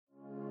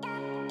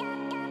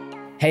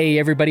Hey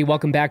everybody,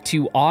 welcome back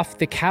to Off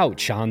the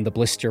Couch on the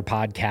Blister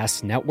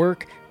Podcast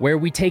Network, where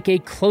we take a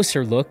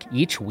closer look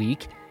each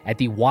week at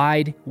the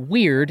wide,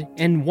 weird,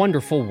 and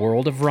wonderful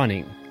world of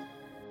running.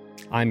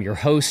 I'm your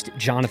host,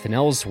 Jonathan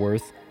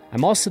Ellsworth.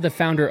 I'm also the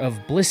founder of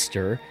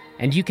Blister,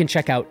 and you can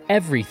check out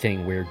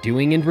everything we're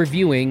doing and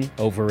reviewing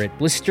over at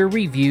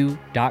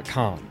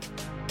blisterreview.com.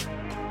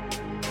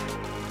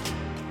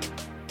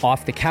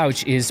 Off the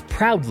Couch is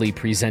proudly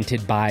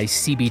presented by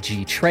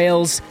CBG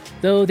Trails,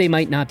 though they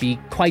might not be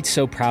quite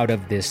so proud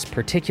of this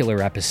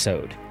particular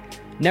episode.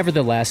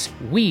 Nevertheless,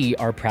 we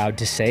are proud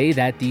to say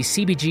that the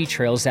CBG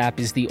Trails app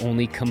is the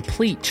only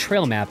complete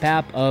trail map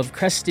app of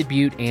Crested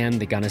Butte and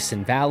the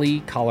Gunnison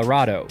Valley,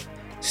 Colorado.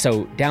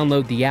 So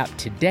download the app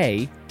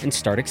today and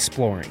start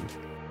exploring.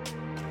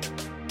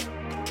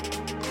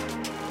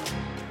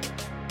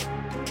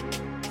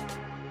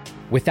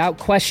 Without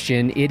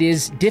question, it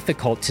is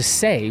difficult to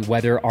say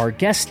whether our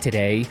guest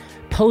today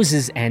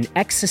poses an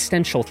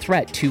existential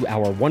threat to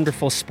our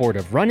wonderful sport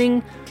of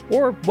running,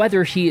 or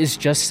whether he is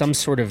just some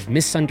sort of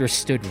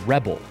misunderstood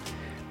rebel.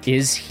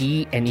 Is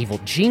he an evil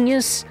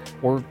genius,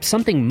 or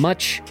something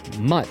much,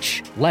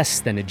 much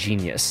less than a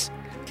genius?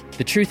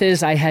 The truth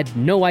is, I had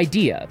no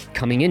idea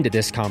coming into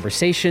this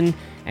conversation,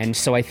 and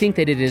so I think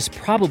that it is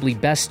probably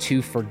best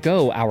to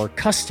forgo our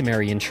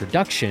customary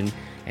introduction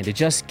and to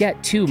just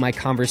get to my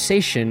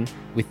conversation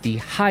with the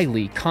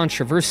highly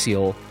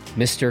controversial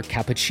Mr.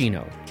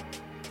 Cappuccino.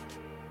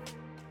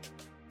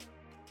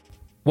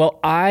 Well,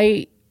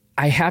 I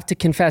have to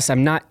confess,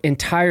 I'm not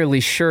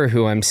entirely sure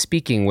who I'm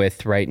speaking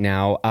with right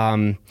now.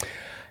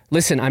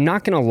 Listen, I'm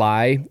not going to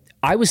lie.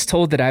 I was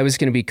told that I was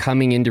going to be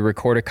coming in to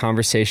record a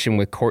conversation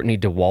with Courtney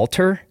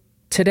Dauwalter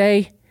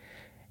today,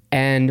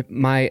 and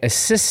my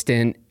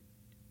assistant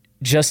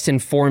just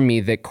informed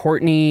me that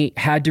Courtney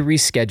had to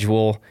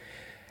reschedule,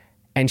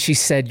 and she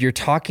said, "You're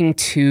talking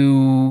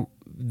to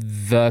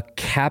the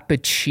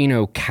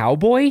Cappuccino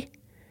Cowboy?"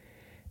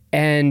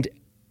 And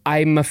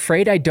I'm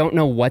afraid I don't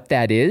know what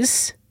that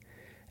is,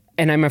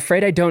 and I'm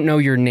afraid I don't know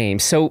your name.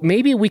 So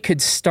maybe we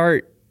could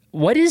start.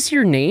 What is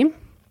your name?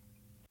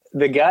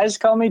 The guys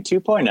call me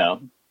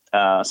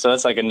 2.0. So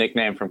that's like a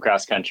nickname from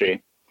cross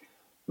country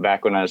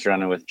back when I was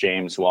running with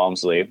James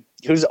Walmsley,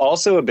 who's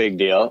also a big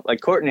deal.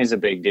 Like Courtney's a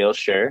big deal,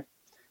 sure.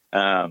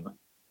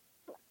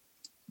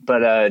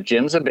 But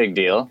Jim's a big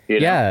deal.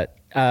 You know?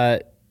 Yeah.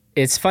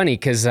 It's funny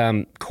because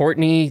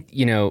Courtney,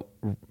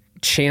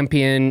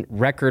 champion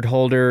record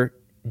holder,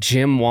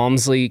 Jim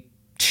Walmsley,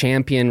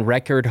 champion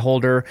record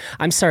holder.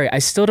 I'm sorry, I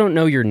still don't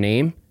know your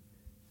name.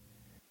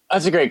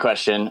 That's a great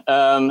question.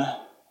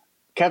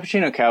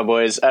 Cappuccino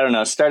Cowboys, I don't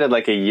know, started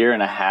like a year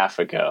and a half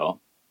ago.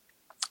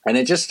 And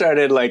it just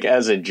started like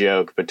as a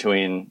joke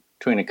between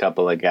a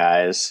couple of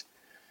guys.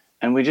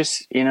 And we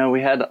just,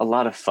 we had a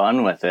lot of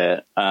fun with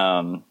it.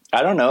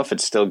 I don't know if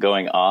it's still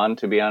going on,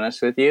 to be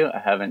honest with you. I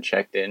haven't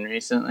checked in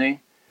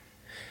recently.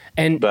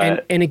 And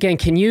again,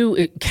 can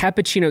you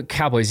Cappuccino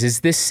Cowboys? Is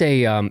this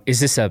a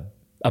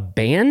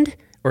band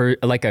or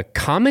like a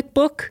comic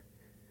book?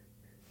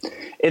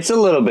 It's a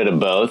little bit of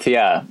both.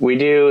 Yeah, we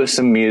do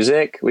some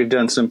music. We've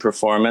done some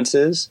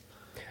performances.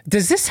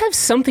 Does this have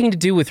something to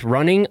do with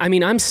running? I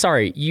mean, I'm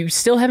sorry, you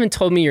still haven't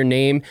told me your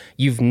name.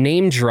 You've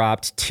name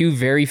dropped two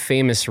very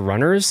famous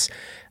runners.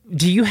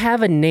 Do you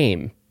have a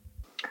name?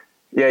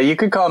 Yeah, you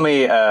could call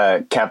me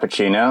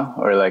Cappuccino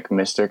or like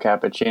Mr.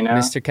 Cappuccino.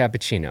 Mr.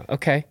 Cappuccino.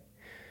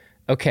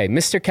 Okay,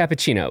 Mr.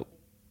 Cappuccino.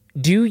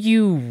 Do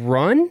you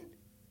run?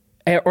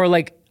 Or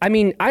like, I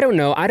mean, I don't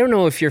know. I don't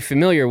know if you're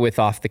familiar with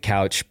Off the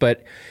Couch,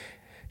 but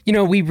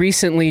we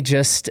recently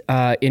just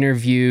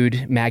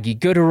interviewed Maggie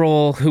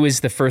Gooderl, who is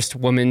the first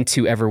woman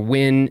to ever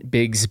win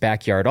Big's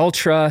Backyard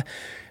Ultra.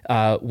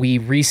 We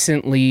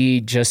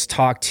recently just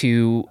talked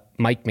to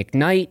Mike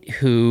McKnight,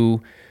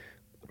 who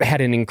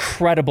had an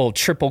incredible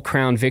Triple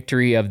Crown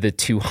victory of the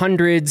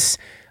 200s.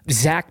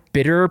 Zach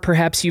Bitter,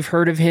 perhaps you've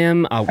heard of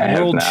him, a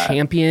world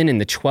champion in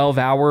the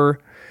 12-hour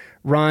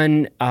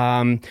run.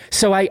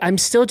 So I'm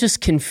still just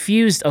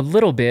confused a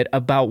little bit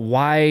about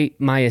why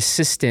my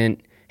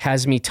assistant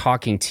has me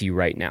talking to you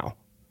right now.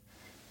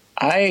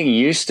 I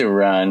used to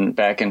run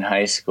back in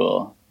high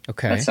school.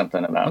 Okay. That's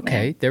something about me.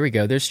 Okay, there we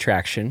go. There's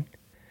traction.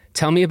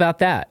 Tell me about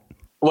that.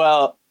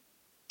 Well,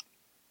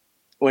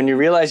 when you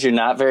realize you're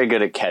not very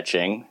good at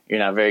catching, you're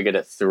not very good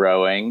at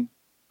throwing,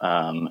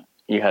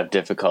 you have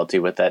difficulty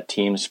with that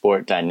team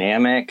sport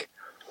dynamic.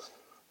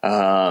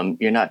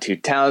 You're not too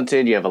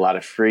talented. You have a lot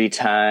of free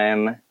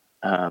time.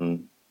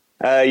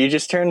 You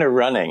just turn to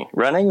running.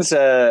 Running's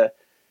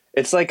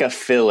it's like a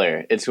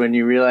filler. It's when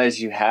you realize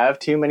you have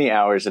too many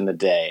hours in the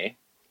day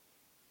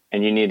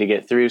and you need to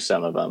get through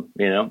some of them,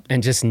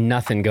 And just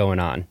nothing going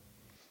on.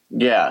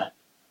 Yeah.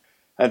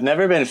 I've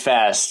never been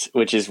fast,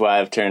 which is why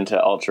I've turned to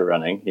ultra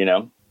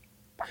running,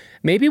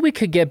 Maybe we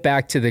could get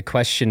back to the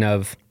question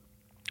of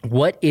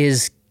what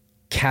is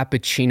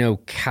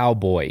Cappuccino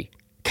Cowboy?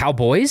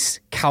 Cowboys?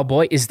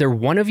 Cowboy? Is there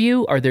one of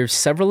you? Are there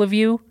several of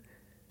you?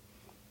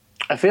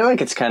 I feel like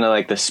it's kind of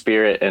like the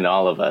spirit in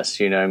all of us.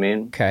 You know what I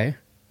mean? Okay.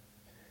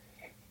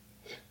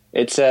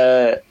 It's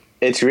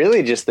It's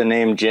really just the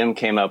name Jim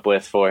came up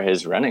with for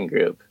his running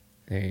group.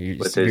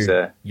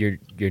 You're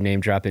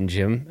name dropping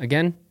Jim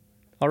again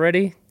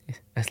already?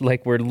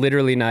 Like we're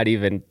literally not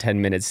even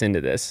 10 minutes into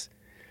this.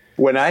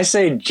 When I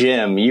say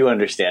Jim, you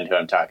understand who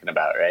I'm talking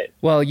about, right?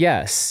 Well,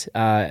 yes.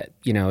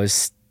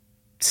 As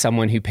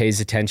someone who pays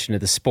attention to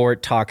the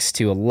sport, talks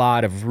to a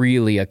lot of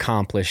really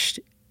accomplished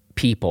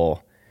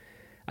people,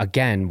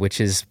 again,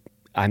 which is,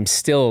 I'm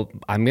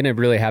going to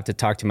really have to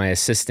talk to my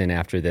assistant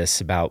after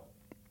this about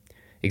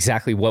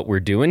exactly what we're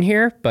doing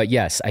here. But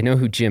yes, I know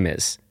who Jim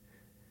is.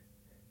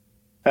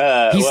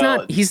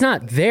 He's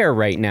not there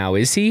right now,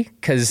 is he?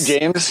 Because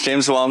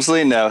James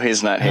Walmsley, no,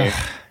 he's not here.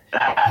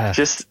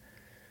 Just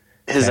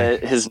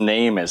his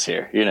name is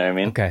here. You know what I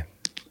mean? Okay.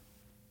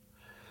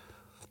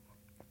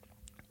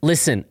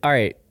 Listen, all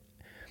right.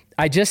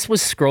 I just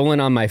was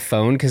scrolling on my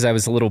phone because I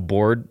was a little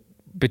bored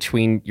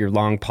between your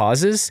long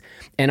pauses,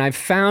 and I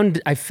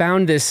found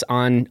this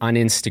on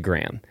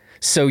Instagram.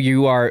 So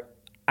you're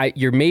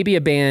maybe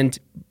a band,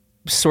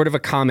 sort of a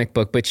comic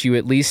book, but you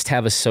at least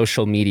have a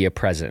social media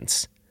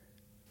presence.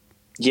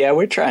 Yeah,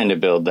 we're trying to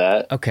build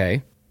that.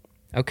 Okay.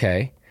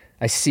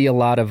 I see a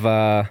lot of,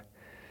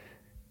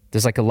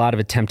 there's like a lot of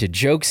attempted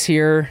jokes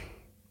here.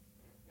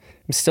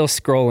 I'm still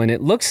scrolling.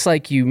 It looks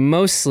like you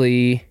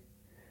mostly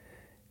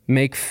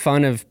make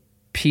fun of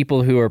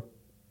people who are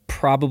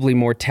probably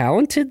more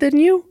talented than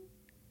you.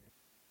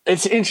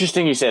 It's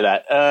interesting you say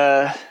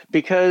that,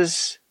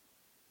 because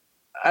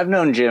I've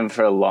known Jim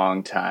for a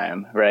long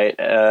time,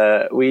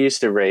 right? We used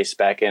to race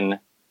back in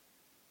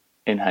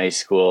high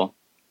school.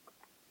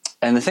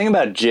 And the thing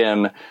about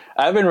Jim,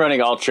 I've been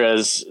running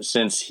ultras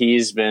since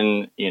he's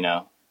been,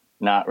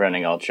 not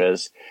running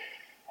ultras.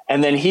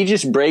 And then he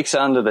just breaks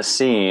onto the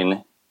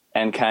scene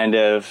and kind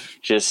of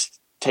just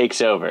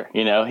takes over.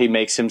 He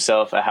makes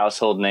himself a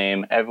household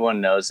name. Everyone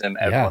knows him.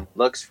 Everyone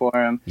looks for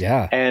him.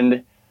 Yeah.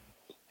 And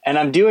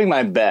I'm doing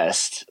my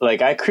best.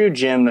 Like, I crewed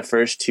Jim the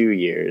first 2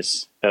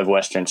 years of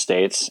Western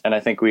States. And I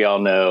think we all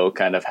know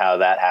kind of how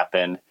that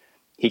happened.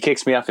 He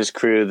kicks me off his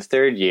crew the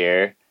third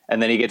year,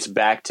 and then he gets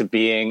back to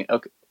being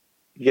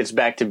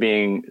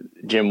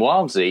Jim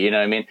Walmsley, you know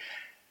what I mean?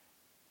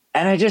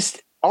 And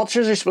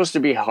ultras are supposed to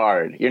be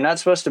hard. You're not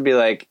supposed to be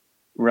like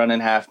running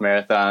half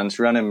marathons,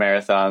 running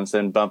marathons,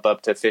 then bump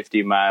up to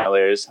 50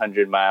 milers,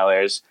 100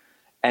 milers,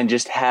 and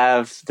just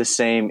have the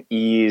same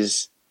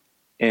ease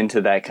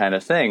into that kind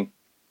of thing.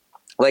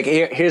 Like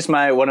here's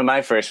one of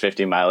my first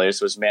 50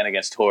 milers was Man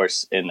Against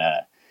Horse in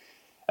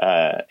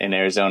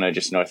Arizona,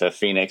 just north of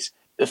Phoenix.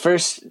 The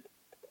first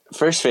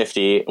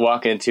 50,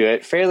 walk into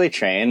it, fairly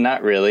trained,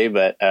 not really,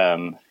 but,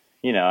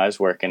 I was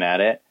working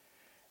at it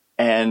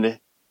and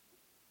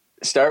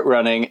start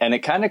running, and it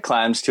kind of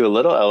climbs to a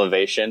little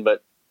elevation,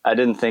 but I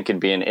didn't think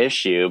it'd be an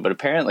issue, but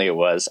apparently it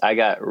was. I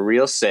got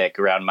real sick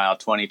around mile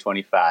 20,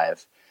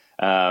 25.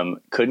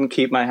 Couldn't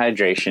keep my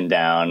hydration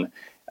down,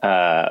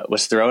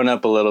 was throwing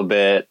up a little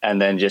bit,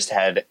 and then just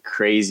had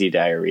crazy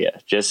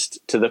diarrhea, just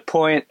to the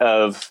point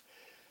of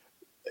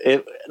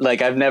it,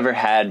 like I've never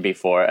had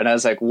before. And I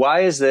was like,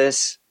 why is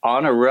this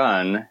on a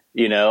run,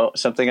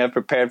 something I've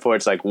prepared for?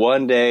 It's like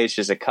one day, it's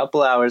just a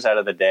couple hours out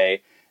of the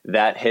day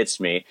that hits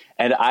me.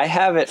 And I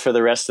have it for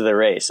the rest of the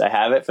race. I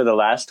have it for the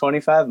last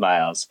 25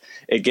 miles.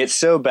 It gets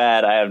so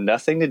bad. I have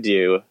nothing to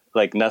do,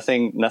 like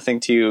nothing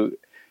to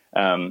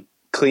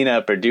clean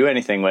up or do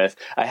anything with.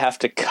 I have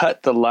to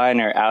cut the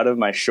liner out of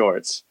my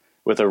shorts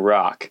with a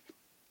rock.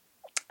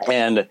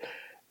 And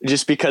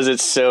just because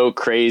it's so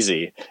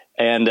crazy.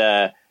 And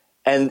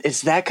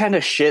it's that kind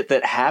of shit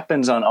that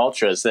happens on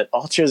ultras, that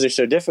ultras are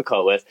so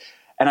difficult with.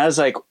 And I was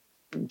like,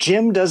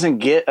 Jim doesn't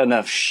get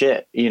enough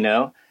shit,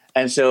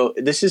 And so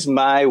this is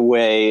my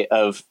way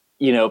of,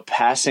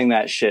 passing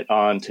that shit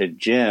on to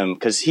Jim,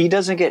 because he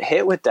doesn't get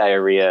hit with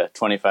diarrhea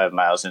 25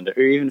 miles into,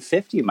 or even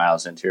 50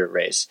 miles into a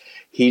race.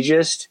 He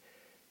just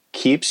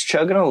keeps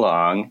chugging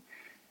along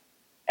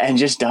and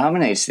just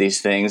dominates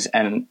these things.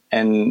 And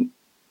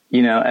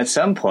at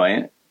some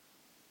point,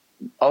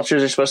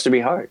 ultras are supposed to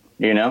be hard,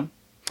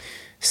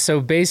 So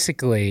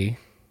basically,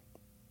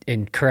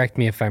 and correct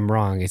me if I'm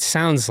wrong, it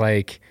sounds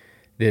like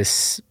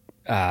this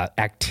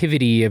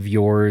activity of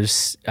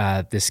yours,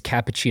 this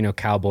Cappuccino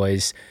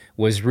Cowboys,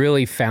 was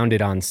really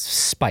founded on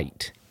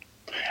spite.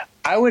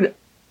 I'd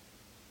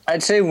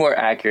say more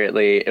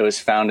accurately, it was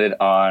founded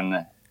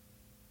on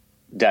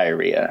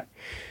diarrhea.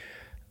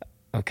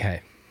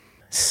 Okay.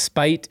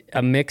 Spite,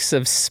 a mix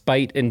of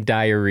spite and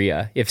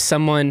diarrhea. If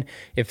someone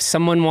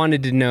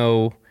wanted to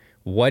know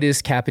what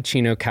is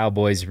Cappuccino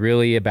Cowboys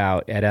really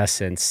about, at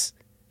essence,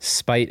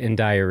 spite and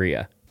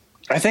diarrhea.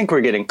 I think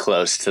we're getting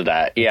close to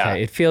that. Yeah.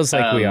 Okay, it feels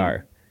like we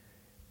are.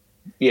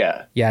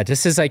 Yeah. Yeah,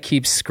 just as I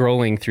keep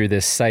scrolling through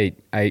this site,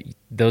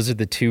 those are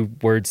the two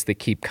words that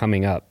keep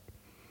coming up.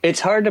 It's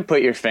hard to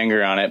put your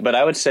finger on it, but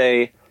I would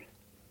say,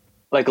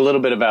 like, a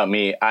little bit about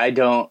me. I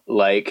don't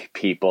like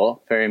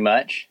people very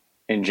much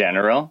in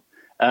general.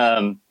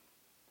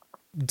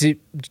 Do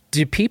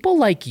people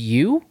like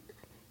you?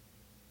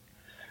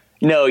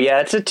 No, yeah,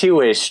 it's a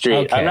two-way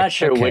street. Okay, I'm not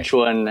sure okay. which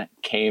one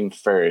came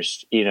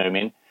first. You know what I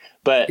mean?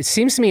 But It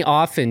seems to me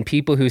often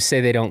people who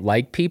say they don't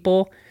like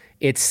people,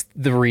 it's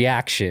the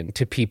reaction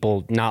to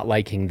people not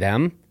liking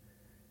them.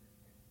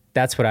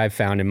 That's what I've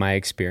found in my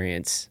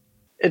experience.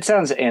 it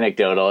sounds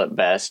anecdotal at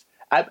best.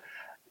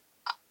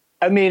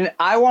 I mean,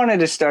 I wanted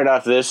to start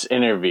off this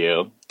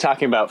interview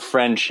talking about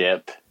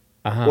friendship,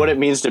 what it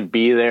means to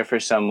be there for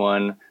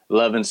someone,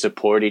 love and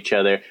support each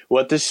other,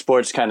 what this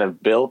sport's kind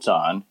of built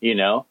on,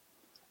 a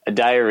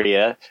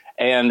diarrhea.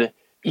 And,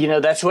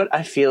 that's what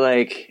I feel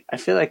like. I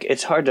feel like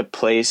it's hard to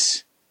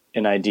place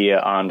an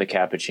idea on the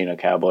Cappuccino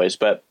Cowboys,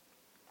 but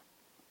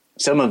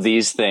some of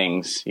these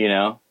things,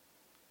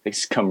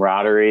 this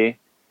camaraderie,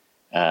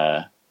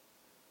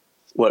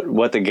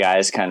 what the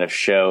guys kind of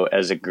show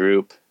as a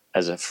group,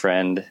 as a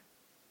friend,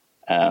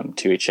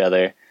 to each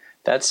other.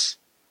 That's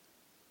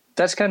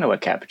kind of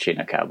what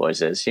Cappuccino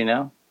Cowboys is,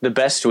 the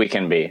best we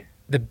can be.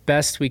 The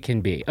best we can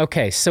be.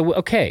 Okay. So,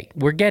 I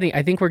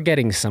think we're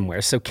getting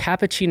somewhere. So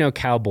Cappuccino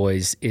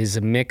Cowboys is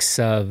a mix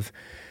of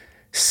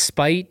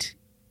spite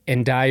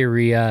and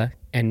diarrhea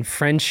and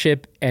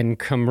friendship and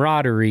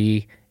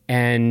camaraderie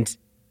and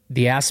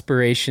the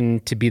aspiration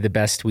to be the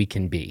best we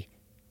can be.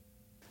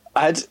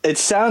 It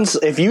sounds,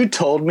 if you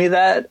told me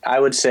that,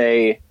 I would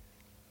say,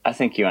 I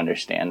think you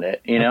understand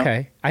it,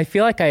 Okay. I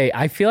feel like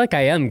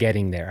I am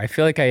getting there. I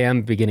feel like I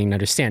am beginning to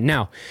understand.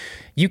 Now,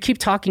 you keep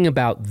talking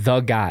about the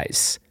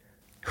guys.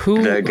 Who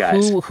are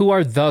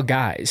the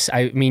guys?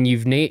 I mean,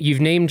 you've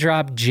name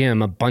dropped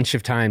Jim a bunch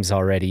of times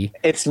already.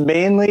 It's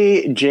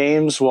mainly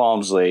James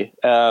Walmsley.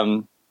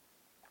 And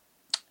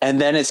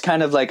then it's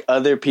kind of like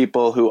other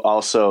people who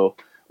also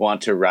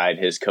want to ride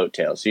his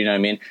coattails. You know what I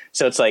mean?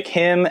 So it's like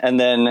him, and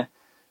then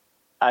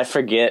I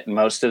forget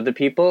most of the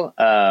people.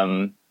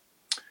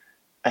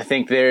 I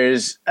think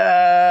there's,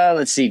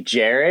 let's see,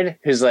 Jared,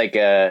 who's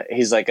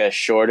he's like a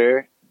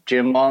shorter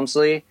Jim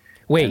Walmsley.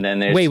 Wait, and then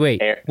there's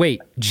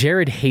wait,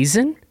 Jared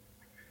Hazen?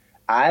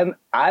 I've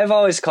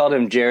always called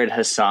him Jared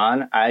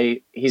Hassan. I've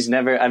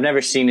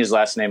never seen his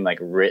last name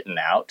written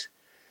out.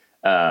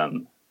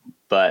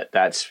 But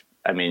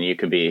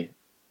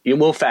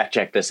we'll fact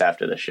check this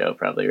after the show,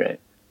 probably, right?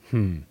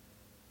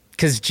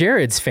 Because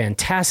Jared's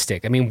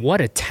fantastic. I mean, what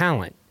a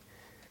talent.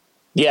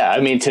 Yeah, I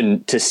mean,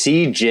 to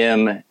see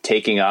Jim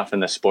taking off in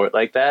the sport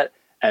like that,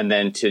 and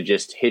then to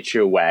just hitch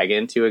your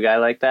wagon to a guy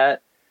like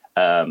that,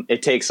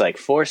 it takes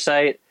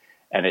foresight,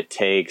 and it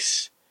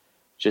takes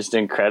just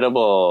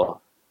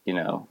incredible,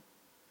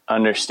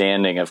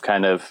 understanding of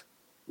kind of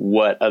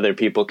what other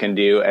people can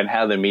do and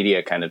how the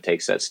media kind of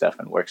takes that stuff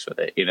and works with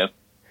it,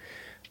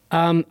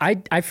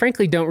 I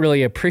frankly don't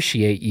really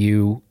appreciate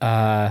you.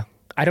 I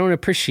don't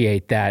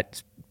appreciate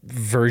that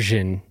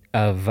version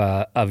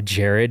of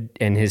Jared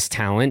and his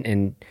talent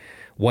and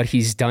what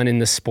he's done in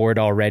the sport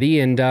already.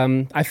 And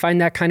I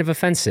find that kind of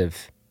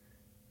offensive.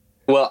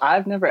 Well,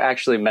 I've never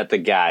actually met the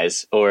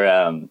guys or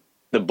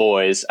the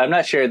boys. I'm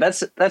not sure.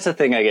 That's the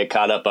thing I get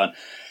caught up on.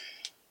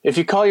 If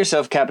you call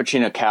yourself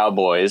Cappuccino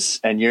Cowboys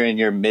and you're in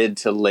your mid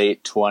to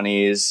late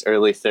 20s,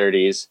 early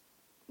 30s,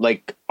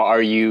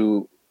 are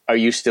you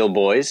still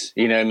boys?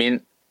 You know what I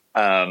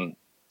mean?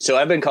 So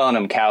I've been calling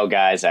them cow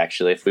guys,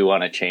 actually, if we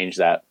want to change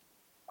that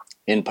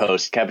in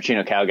post.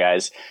 Cappuccino Cow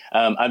Guys.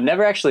 I've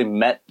never actually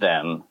met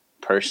them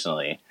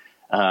personally,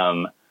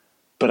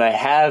 but I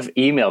have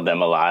emailed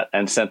them a lot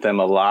and sent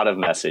them a lot of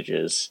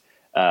messages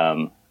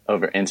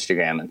over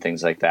Instagram and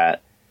things like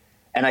that.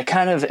 And I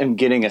kind of am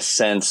getting a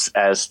sense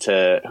as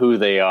to who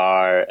they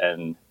are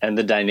and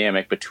the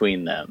dynamic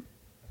between them.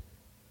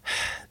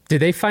 Do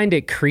they find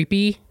it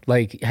creepy?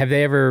 Have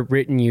they ever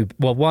written you?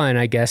 Well, one,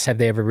 I guess, have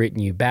they ever written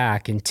you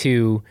back? And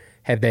two,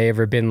 have they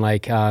ever been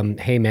like,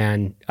 hey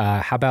man,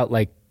 how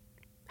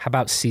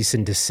about cease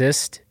and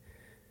desist?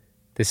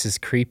 This is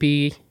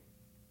creepy.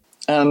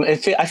 I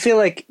feel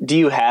like, do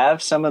you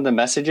have some of the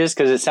messages?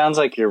 Because it sounds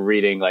like you're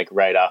reading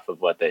right off of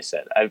what they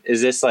said.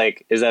 Is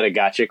that a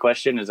gotcha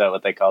question? Is that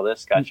what they call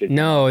this? Gotcha?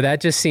 No,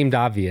 that just seemed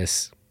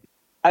obvious.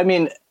 I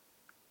mean,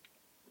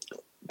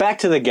 back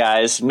to the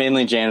guys,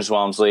 mainly James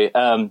Walmsley.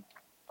 I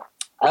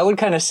would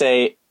kind of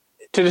say,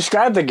 to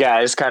describe the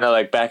guys kind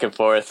of back and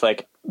forth,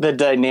 the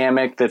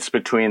dynamic that's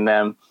between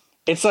them,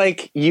 it's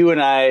like you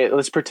and I,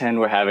 let's pretend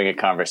we're having a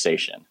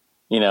conversation,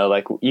 you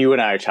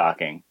and I are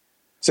talking.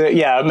 So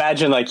yeah,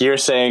 imagine you're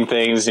saying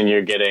things and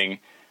you're getting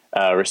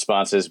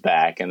responses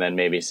back and then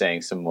maybe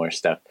saying some more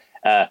stuff.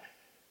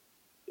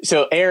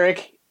 So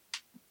Eric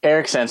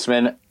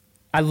Sensman.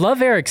 I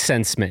love Eric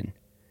Sensman.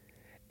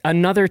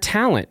 Another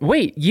talent.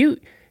 Wait, do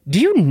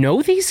you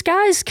know these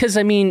guys? Because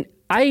I mean,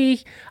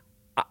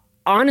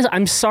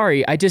 I'm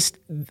sorry. I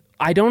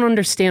don't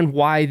understand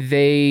why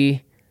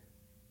they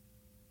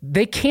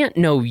can't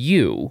know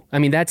you. I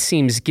mean, that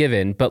seems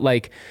given, but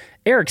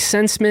Eric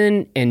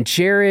Sensman and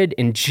Jared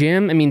and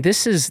Jim, I mean,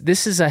 this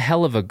is a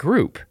hell of a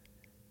group.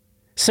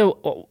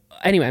 So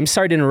anyway, I'm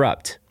sorry to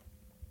interrupt.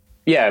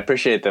 Yeah, I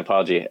appreciate the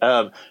apology.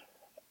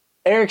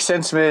 Eric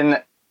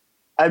Sensman,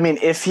 I mean,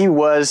 if he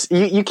was,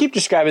 you keep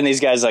describing these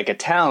guys like a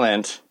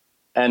talent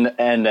and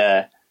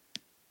that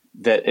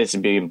it's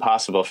be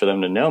impossible for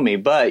them to know me,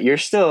 but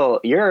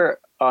you're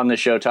on the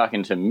show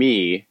talking to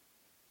me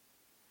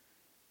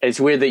it's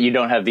weird that you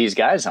don't have these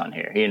guys on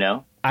here, you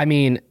know? I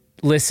mean,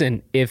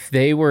 listen, if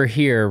they were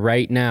here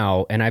right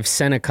now, and I've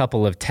sent a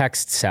couple of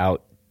texts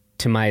out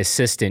to my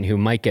assistant who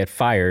might get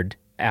fired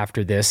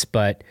after this,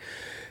 but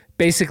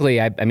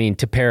basically, I mean,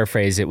 to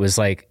paraphrase, it was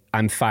like,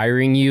 I'm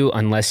firing you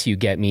unless you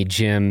get me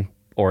Jim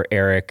or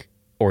Eric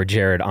or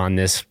Jared on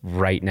this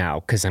right now,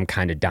 because I'm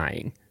kind of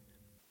dying.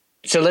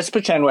 So let's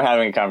pretend we're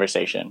having a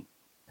conversation.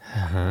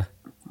 Uh-huh.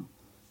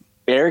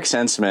 Eric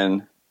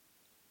Senseman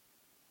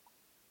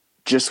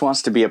just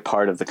wants to be a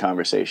part of the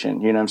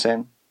conversation. You know what I'm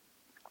saying?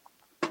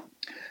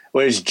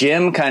 Whereas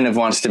Jim kind of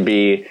wants to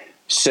be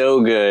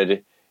so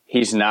good,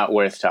 he's not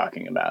worth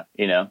talking about,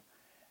 you know?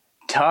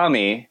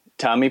 Tommy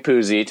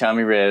Puzzi,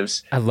 Tommy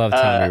Rivs. I love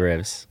Tommy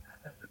Rivs.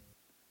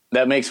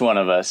 That makes one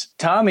of us.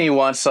 Tommy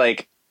wants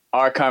like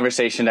our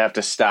conversation to have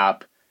to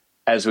stop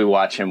as we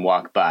watch him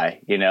walk by,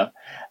 you know?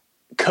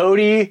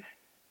 Cody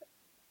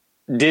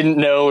didn't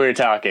know we were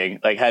talking,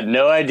 like had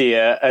no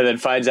idea, and then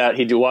finds out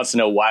he wants to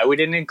know why we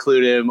didn't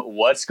include him,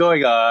 what's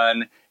going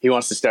on. He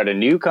wants to start a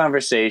new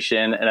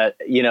conversation, and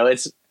you know,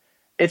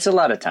 it's a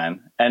lot of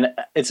time and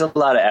it's a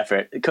lot of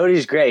effort.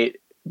 Cody's great,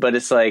 but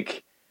it's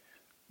like,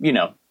 you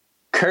know,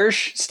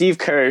 Steve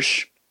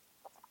Kirsch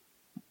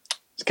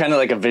is kind of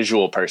like a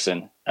visual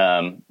person,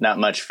 not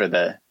much for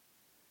the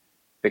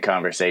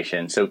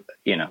conversation. So,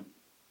 you know,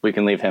 we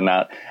can leave him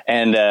out.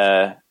 And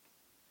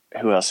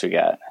who else we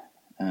got?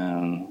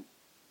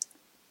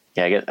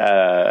 Yeah,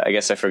 I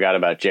guess I forgot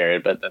about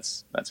Jared, but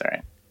that's all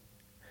right.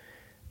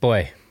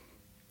 Boy,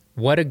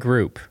 what a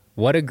group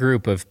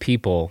of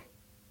people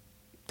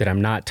that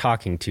I'm not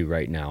talking to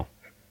right now.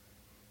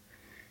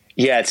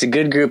 Yeah, it's a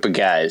good group of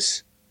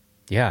guys.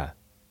 Yeah,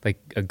 like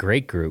a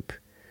great group.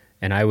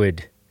 And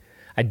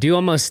I'd do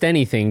almost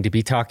anything to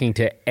be talking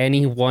to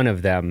any one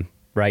of them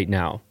right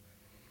now.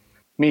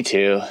 Me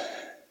too.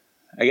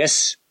 I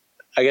guess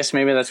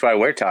maybe that's why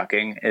we're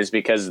talking, is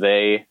because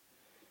they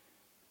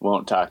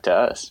won't talk to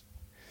us.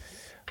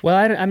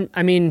 Well,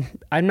 I mean,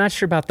 I'm not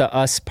sure about the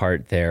us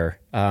part there.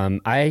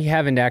 I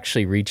haven't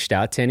actually reached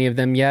out to any of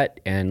them yet.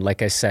 And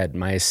like I said,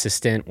 my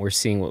assistant, we're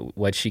seeing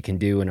what she can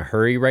do in a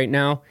hurry right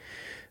now.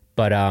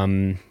 But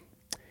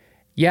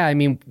yeah, I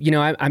mean, you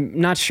know, I'm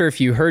not sure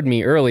if you heard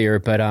me earlier,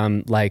 but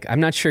like,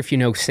 I'm not sure if you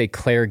know, say,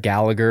 Claire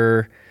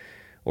Gallagher,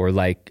 or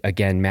like,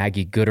 again,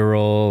 Maggie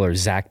Gooderl or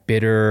Zach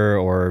Bitter,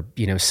 or,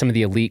 you know, some of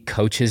the elite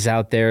coaches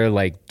out there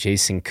like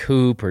Jason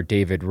Koop or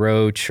David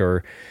Roach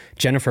or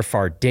Jennifer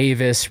Farr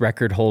Davis,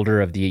 record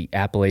holder of the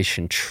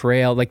Appalachian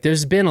Trail. Like,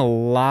 there's been a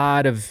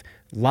lot of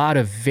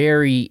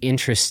very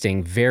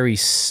interesting, very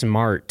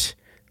smart,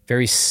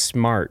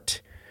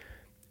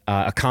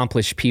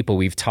 accomplished people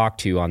we've talked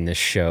to on this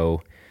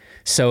show.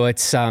 So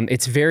it's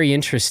very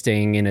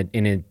interesting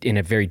in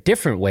a very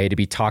different way to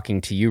be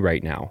talking to you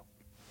right now.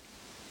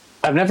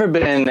 I've never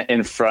been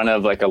in front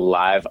of like a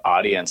live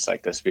audience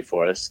like this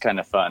before. This is kind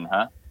of fun,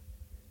 huh?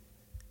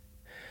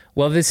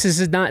 Well,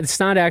 it's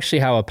not actually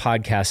how a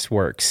podcast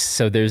works.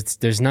 So this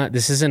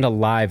isn't a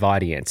live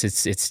audience.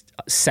 It's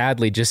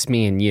sadly just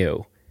me and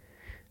you.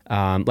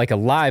 Like a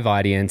live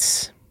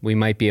audience, we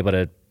might be able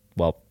to,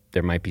 well,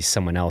 there might be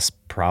someone else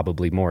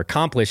probably more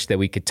accomplished that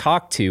we could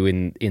talk to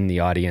in the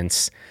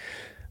audience.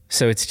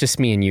 So it's just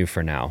me and you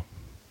for now.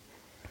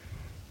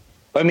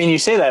 I mean, you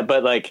say that,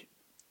 but like,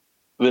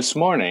 this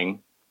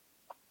morning,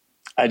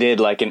 I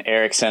did like an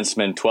Eric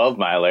Senseman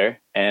 12-miler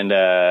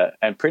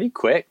and pretty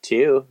quick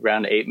too,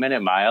 around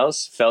 8-minute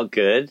miles. Felt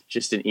good,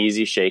 just an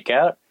easy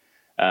shakeout.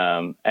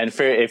 And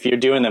if you're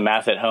doing the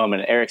math at home,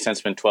 an Eric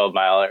Senseman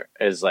 12-miler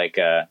is like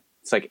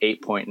it's like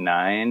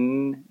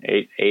 8.9,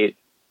 8,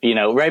 you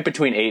know, right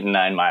between 8 and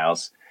 9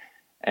 miles,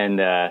 and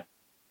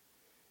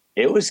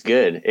it was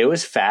good. It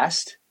was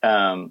fast,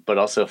 but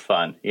also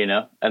fun, you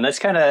know. And that's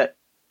kind of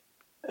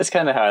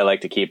how I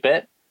like to keep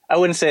it. I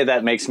wouldn't say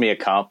that makes me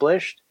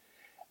accomplished,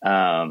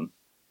 but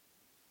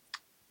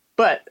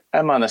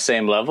I'm on the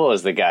same level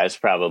as the guys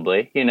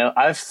probably. You know,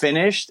 I've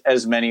finished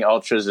as many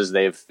ultras as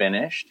they've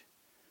finished.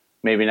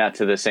 Maybe not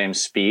to the same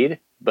speed,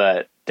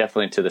 but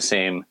definitely to the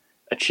same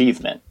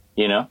achievement,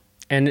 you know?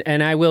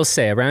 And I will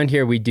say, around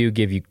here we do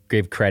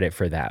give credit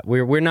for that.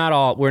 We're not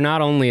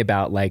only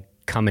about like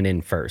coming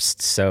in first.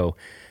 So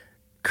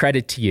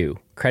credit to you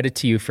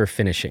for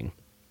finishing.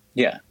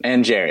 Yeah,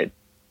 and Jared.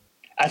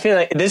 I feel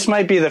like this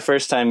might be the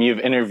first time you've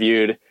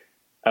interviewed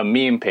a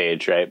meme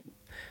page, right?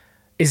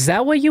 Is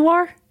that what you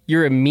are?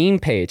 You're a meme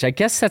page. I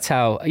guess that's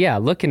how, yeah,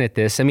 looking at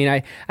this. I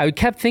mean, I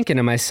kept thinking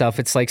to myself,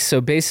 it's like, so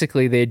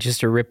basically they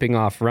just are ripping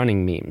off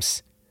running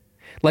memes.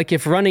 Like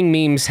if running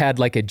memes had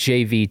like a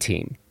JV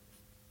team.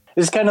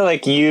 It's kind of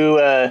like you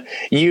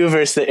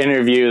versus the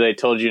interview they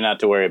told you not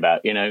to worry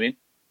about. You know what I mean?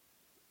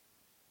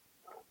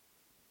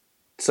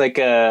 It's like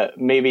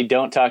maybe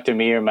don't talk to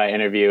me or my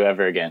interview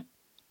ever again.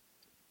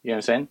 You know what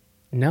I'm saying?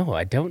 No,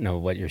 I don't know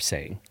what you're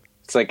saying.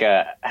 It's like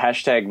a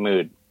hashtag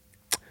mood.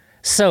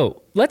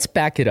 So let's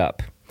back it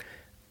up.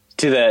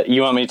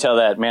 You want me to tell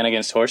that man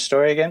against horse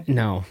story again?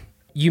 No.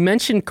 You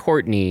mentioned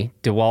Courtney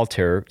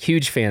DeWalter,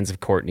 huge fans of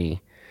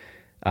Courtney,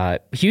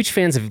 huge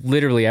fans of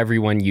literally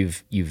everyone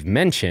you've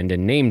mentioned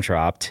and name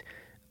dropped.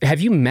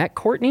 Have you met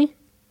Courtney?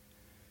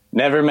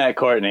 Never met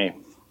Courtney.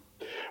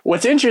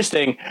 What's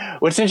interesting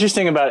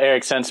about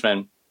Eric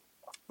Senseman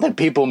that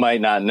people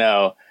might not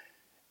know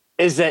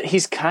is that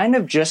he's kind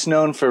of just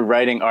known for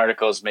writing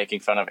articles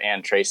making fun of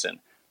Ann Trayson.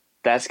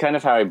 That's kind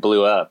of how he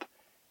blew up.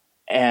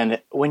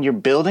 And when you're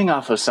building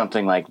off of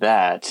something like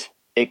that,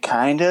 it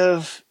kind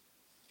of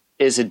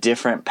is a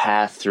different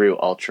path through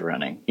ultra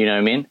running. You know what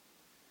I mean?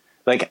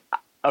 Like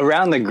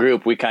around the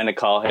group, we kind of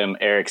call him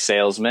Eric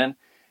Salesman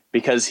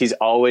because he's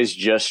always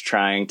just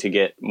trying to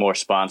get more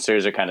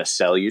sponsors or kind of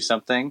sell you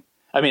something.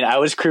 I mean, I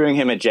was crewing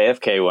him at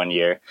JFK one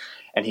year,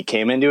 and he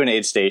came into an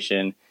aid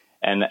station,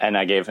 and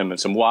I gave him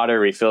some water,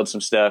 refilled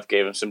some stuff,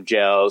 gave him some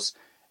gels,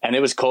 and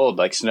it was cold,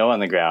 like snow on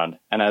the ground.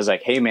 And I was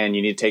like, hey, man,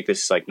 you need to take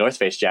this like North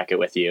Face jacket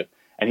with you.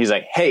 And he's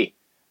like, hey,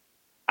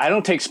 I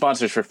don't take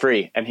sponsors for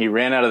free. And he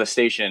ran out of the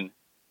station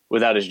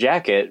without his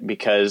jacket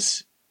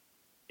because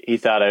he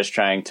thought I was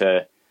trying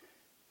to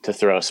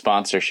throw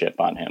sponsorship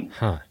on him.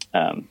 Huh.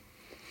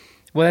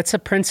 Well, that's a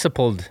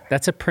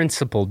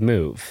principled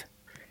move.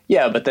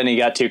 Yeah, but then he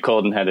got too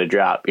cold and had to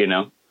drop, you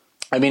know?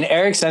 I mean,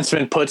 Eric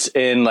Senseman puts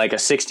in like a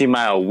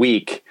 60-mile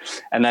week,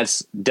 and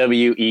that's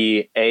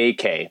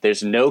WEAK.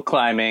 There's no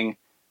climbing,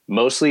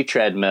 mostly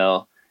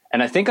treadmill.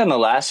 And I think on the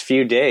last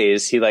few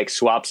days, he like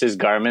swaps his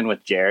Garmin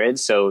with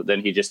Jared's. So then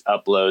he just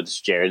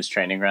uploads Jared's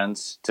training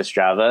runs to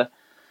Strava.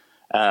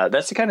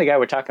 That's the kind of guy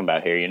we're talking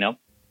about here, you know?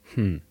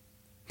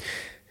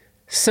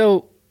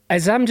 So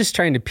as I'm just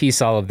trying to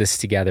piece all of this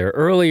together,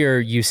 earlier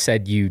you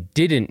said you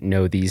didn't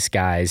know these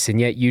guys,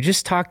 and yet you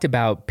just talked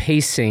about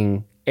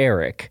pacing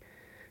Eric.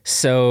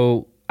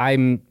 So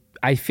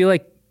I feel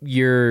like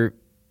you're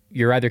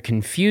either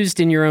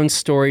confused in your own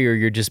story or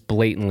you're just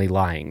blatantly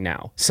lying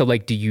now. So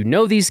like, do you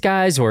know these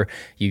guys, or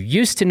you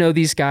used to know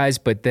these guys,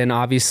 but then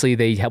obviously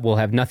they will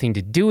have nothing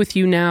to do with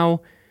you now?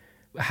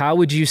 How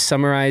would you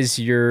summarize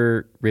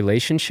your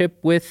relationship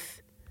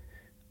with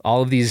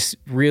all of these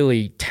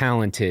really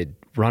talented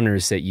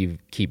runners that you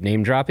keep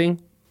name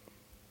dropping?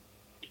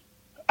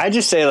 I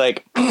just say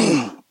like,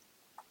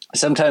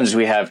 sometimes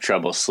we have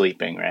trouble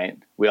sleeping, right?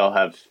 We all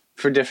have,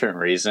 for different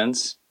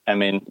reasons. I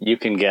mean, you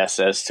can guess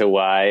as to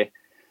why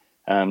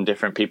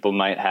different people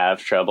might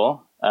have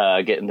trouble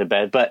getting to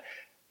bed. But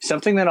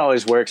something that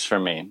always works for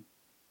me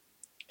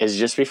is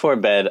just before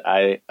bed,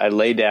 I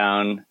lay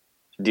down,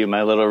 do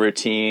my little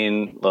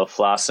routine, little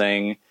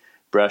flossing,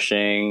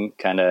 brushing,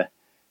 kind of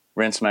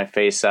rinse my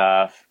face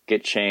off,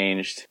 get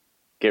changed,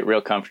 get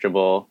real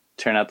comfortable,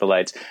 turn out the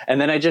lights. And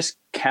then I just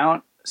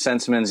count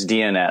Senseman's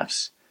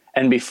DNFs.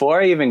 And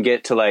before I even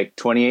get to like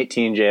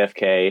 2018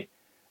 JFK,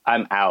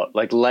 I'm out,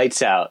 like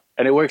lights out.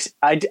 And it works.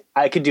 I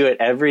could do it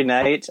every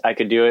night. I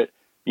could do it,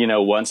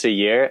 once a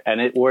year,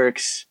 and it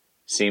works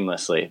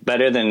seamlessly.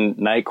 Better than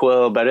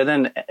NyQuil, better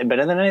than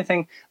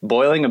anything.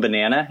 Boiling a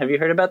banana. Have you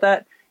heard about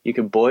that? You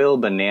could boil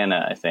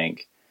banana, I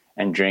think,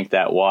 and drink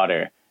that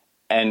water.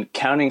 And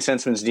counting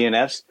Senseman's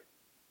DNFs,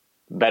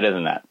 better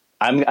than that.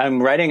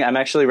 I'm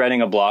actually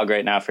writing a blog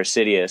right now for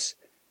Sidious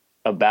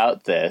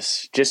about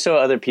this, just so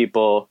other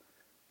people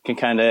can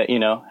kind of,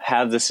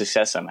 have the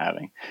success I'm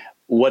having.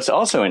 What's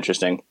also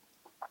interesting,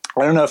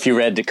 I don't know if you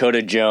read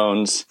Dakota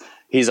Jones.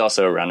 He's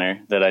also a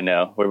runner that I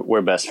know.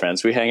 We're best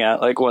friends. We hang out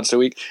like once a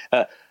week.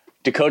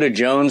 Dakota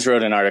Jones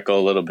wrote an article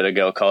a little bit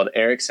ago called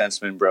Eric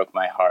Senseman Broke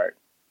My Heart.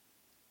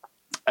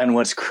 And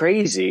what's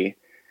crazy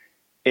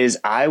is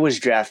I was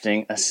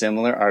drafting a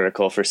similar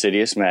article for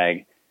Sidious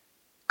Mag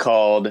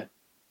called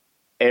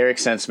Eric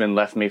Senseman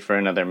Left Me for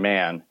Another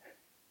Man.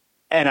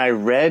 And I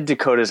read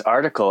Dakota's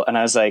article and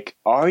I was like,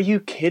 are you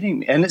kidding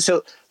me? And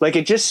so like,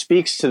 it just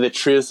speaks to the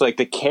truth, like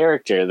the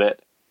character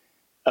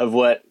of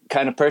what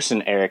kind of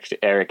person Eric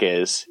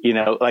is,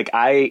 like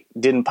I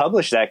didn't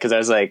publish that because I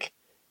was like,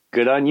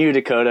 good on you,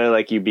 Dakota.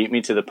 Like you beat me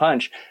to the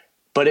punch,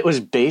 but it was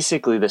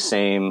basically the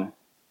same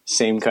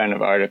kind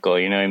of article.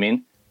 You know what I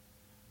mean?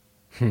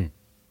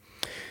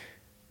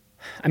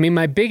 I mean,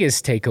 my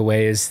biggest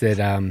takeaway is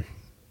that,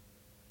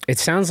 it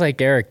sounds like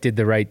Eric did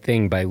the right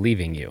thing by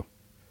leaving you.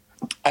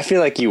 I feel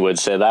like you would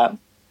say that.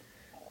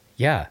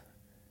 Yeah,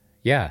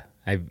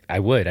 I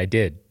would. I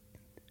did.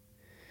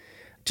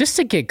 Just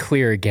to get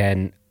clear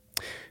again,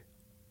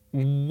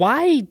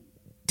 why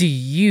do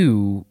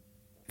you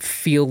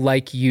feel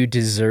like you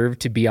deserve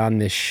to be on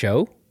this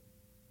show?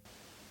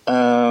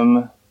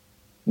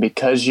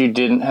 Because you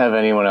didn't have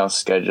anyone else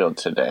scheduled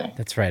today.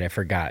 That's right. I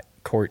forgot.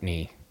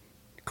 Courtney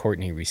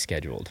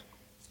rescheduled.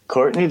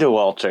 Courtney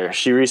DeWalter.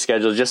 She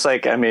rescheduled,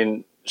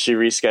 she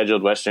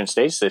rescheduled Western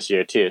States this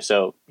year too.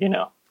 So,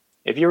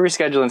 if you're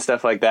rescheduling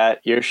stuff like that,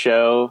 your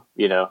show,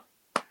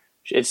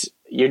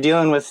 you're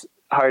dealing with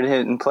hard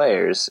hitting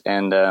players.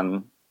 And,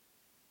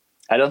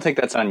 I don't think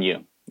that's on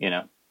you,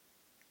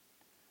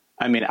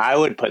 I mean, I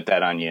would put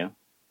that on you,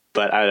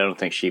 but I don't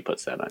think she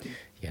puts that on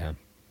you.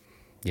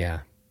 Yeah.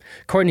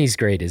 Courtney's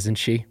great, isn't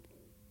she?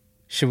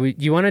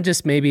 You want to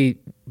just maybe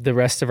the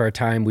rest of our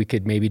time, we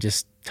could maybe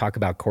just talk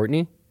about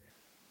Courtney?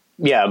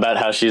 Yeah, about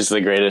how she's the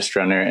greatest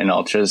runner in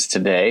ultras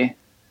today.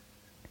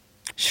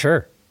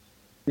 Sure.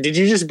 Did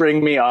you just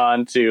bring me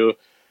on to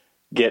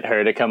get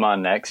her to come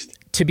on next?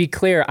 To be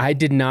clear, I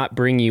did not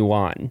bring you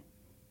on.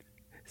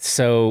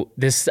 So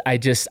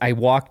I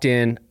walked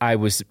in, I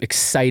was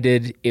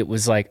excited. It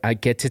was like, I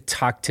get to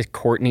talk to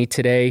Courtney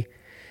today,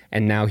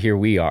 and now here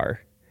we are.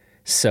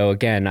 So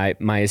again,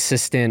 my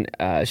assistant,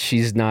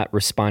 she's not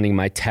responding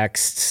my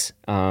texts,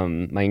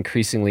 my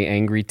increasingly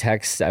angry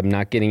texts. I'm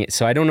not getting it.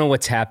 So I don't know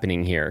what's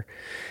happening here.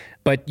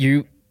 But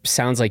you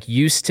sounds like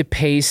used to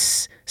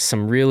pace,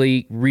 some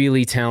really,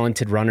 really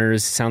talented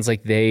runners. Sounds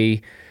like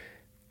they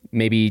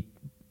maybe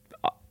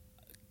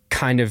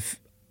kind of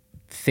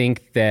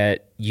think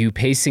that you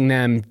pacing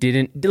them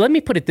didn't. Let me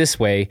put it this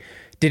way.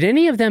 Did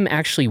any of them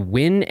actually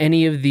win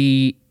any of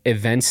the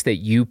events that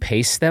you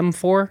paced them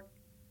for?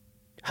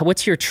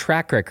 What's your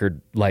track record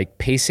like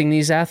pacing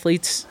these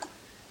athletes?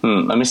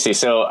 Let me see.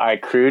 So I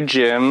crewed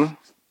Jim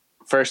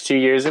first 2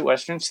 years at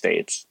Western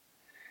States.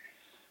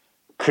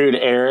 Crewed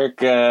Eric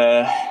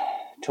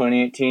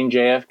 2018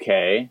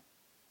 JFK.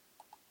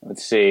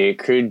 Let's see.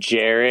 Crewed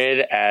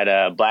Jared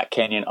at Black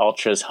Canyon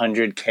Ultras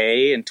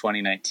 100K in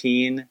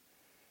 2019.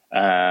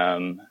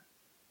 And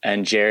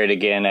Jared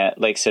again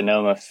at Lake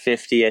Sonoma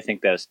 50. I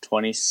think that was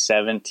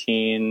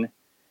 2017.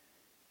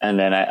 And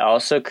then I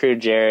also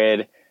crewed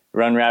Jared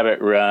Run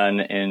Rabbit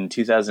Run in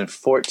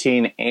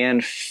 2014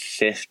 and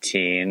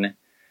 15.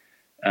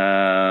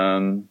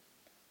 I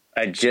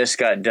just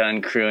got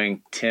done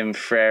crewing Tim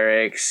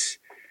Frericks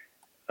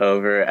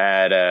over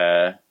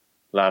at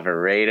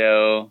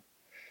Lavaredo.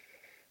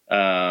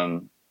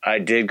 I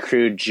did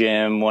crew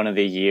Jim one of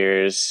the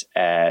years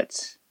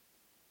at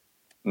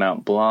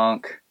Mount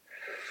Blanc.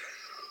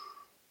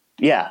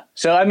 Yeah.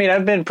 So, I mean,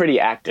 I've been pretty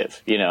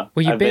active, you know.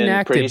 Well, you've I've been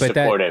active, but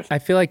supportive. I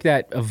feel like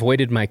that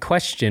avoided my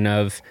question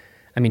of,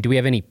 I mean, do we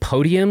have any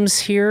podiums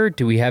here?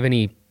 Do we have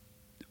any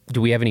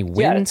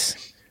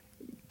wins?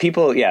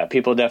 Yeah,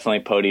 people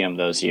definitely podium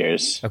those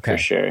years for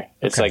sure.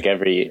 It's like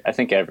I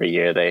think every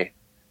year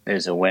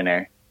there's a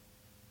winner.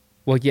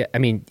 Well, yeah, I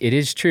mean, it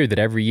is true that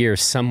every year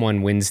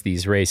someone wins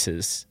these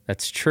races.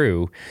 That's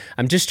true.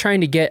 I'm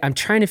trying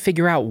to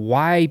figure out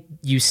why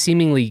you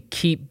seemingly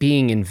keep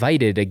being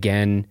invited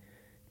again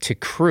to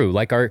crew.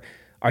 Like, are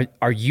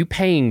you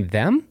paying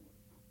them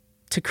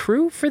to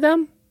crew for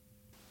them?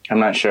 I'm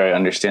not sure I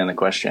understand the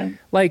question.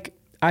 Like,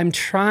 I'm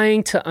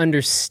trying to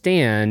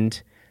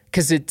understand,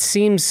 because it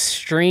seems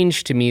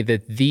strange to me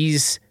that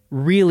these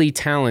really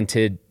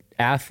talented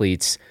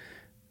athletes,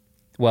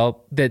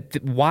 well,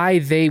 why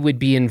they would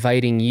be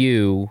inviting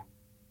you.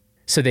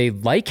 So they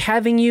like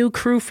having you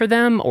crew for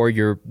them,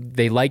 or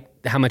they like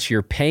how much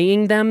you're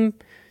paying them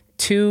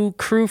to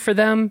crew for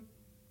them?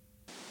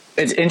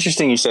 It's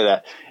interesting you say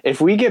that.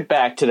 If we get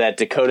back to that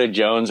Dakota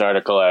Jones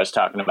article I was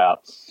talking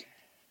about,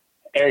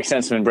 Eric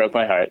Senseman broke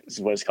my heart, is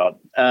what it's called.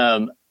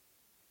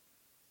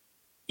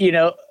 You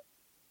know,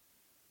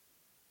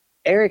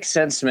 Eric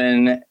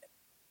Senseman,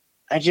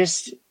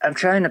 I'm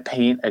trying to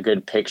paint a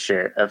good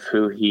picture of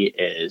who he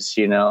is,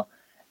 you know,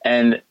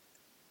 and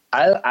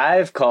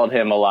I've called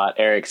him a lot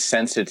Eric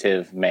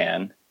Sensitive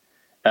Man.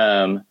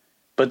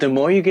 But the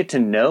more you get to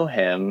know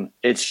him,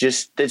 it's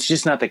just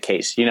not the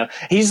case. You know,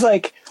 he's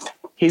like,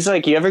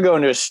 you ever go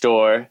into a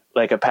store,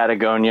 like a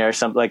Patagonia or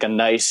something, like a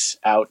nice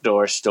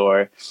outdoor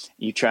store,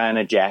 you try on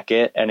a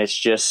jacket and it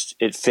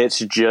fits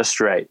just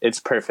right. It's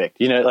perfect.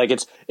 You know, like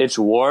it's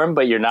warm,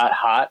 but you're not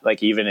hot,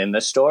 like even in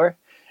the store.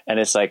 And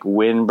it's like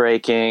wind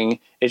breaking.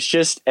 It's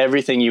just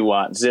everything you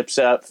want. Zips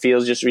up,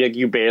 feels just like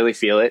you barely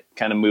feel it,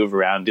 kind of move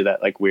around, do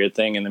that like weird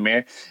thing in the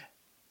mirror.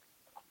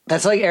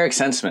 That's like Eric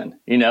Senseman,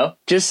 you know,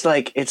 just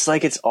like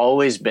it's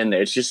always been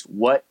there. It's just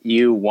what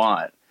you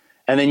want.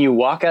 And then you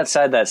walk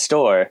outside that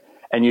store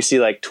and you see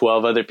like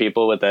 12 other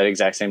people with that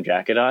exact same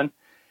jacket on.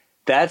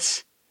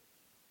 That's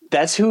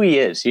who he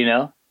is, you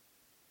know,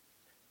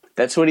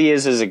 that's what he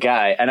is as a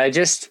guy. And I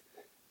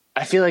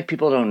feel like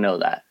people don't know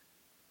that.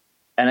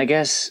 And I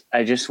guess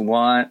I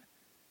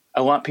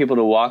want people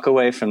to walk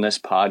away from this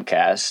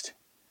podcast,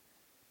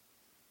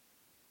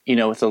 you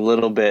know, with a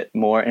little bit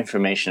more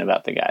information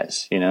about the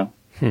guys, you know?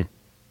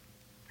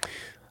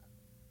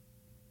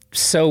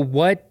 So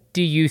what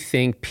do you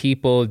think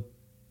people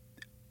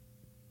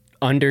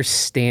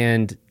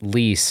understand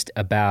least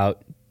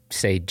about,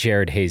 say,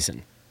 Jared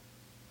Hazen?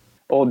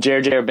 Old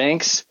Jared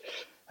Banks?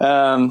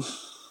 I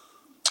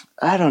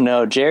don't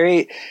know.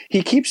 Jerry,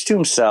 he keeps to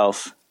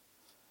himself,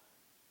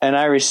 and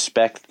I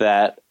respect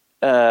that.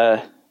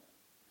 I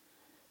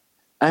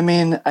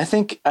mean,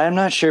 I'm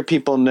not sure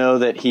people know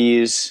that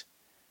he's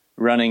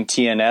running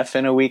TNF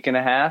in a week and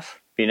a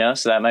half, you know,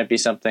 so that might be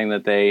something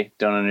that they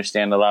don't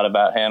understand a lot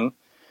about him.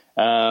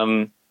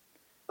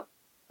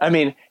 I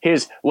mean,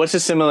 what's the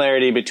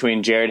similarity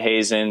between Jared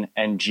Hazen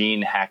and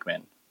Gene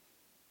Hackman?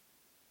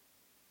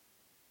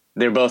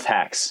 They're both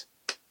hacks.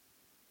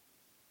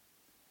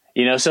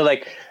 You know, so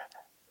like,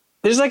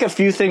 there's like a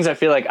few things I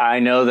feel like I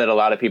know that a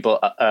lot of people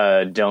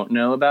don't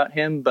know about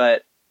him,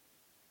 but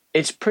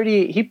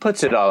he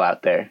puts it all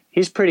out there.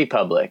 He's pretty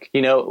public,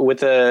 you know,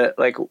 with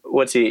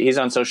he's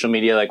on social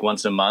media like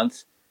once a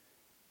month,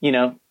 you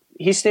know,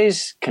 he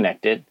stays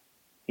connected.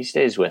 He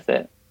stays with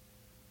it.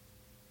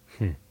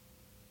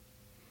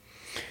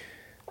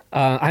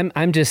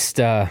 I'm just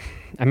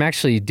I'm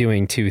actually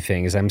doing two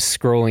things. I'm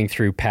scrolling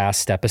through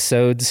past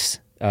episodes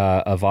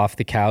of Off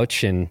the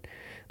Couch and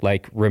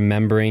like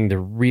remembering the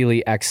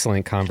really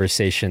excellent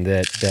conversation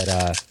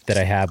that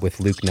I had with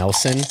Luke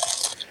Nelson.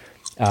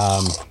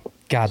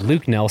 God,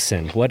 Luke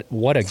Nelson,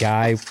 what a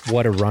guy,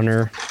 what a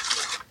runner.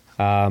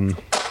 God,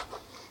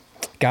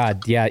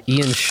 yeah,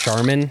 Ian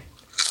Sharman.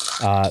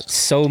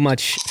 So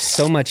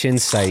much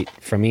insight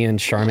from Ian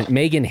Sharman.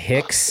 Megan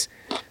Hicks,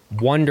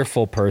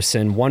 wonderful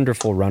person,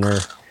 wonderful runner.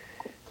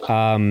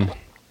 And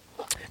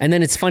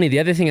then it's funny. The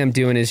other thing I'm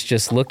doing is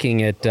just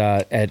looking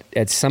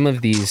at some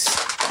of these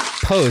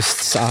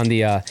posts on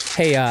the.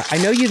 Hey, I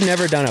know you've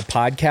never done a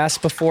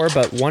podcast before,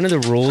 but one of the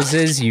rules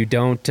is you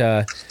don't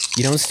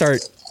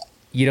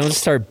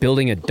start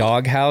building a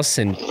doghouse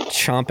and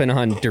chomping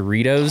on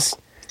Doritos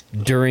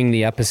during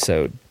the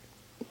episode.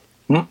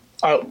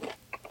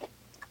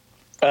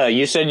 Oh,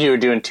 you said you were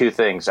doing two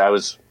things.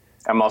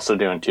 I'm also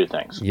doing two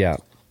things. Yeah.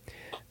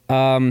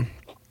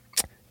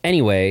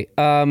 Anyway,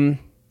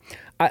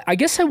 I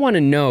guess I want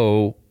to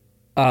know,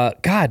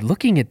 God,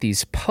 looking at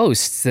these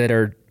posts that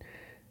are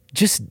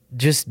just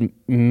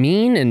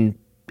mean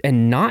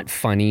and not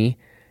funny.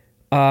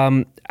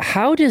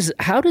 How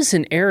does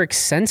an Eric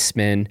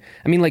Senseman,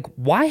 I mean, like,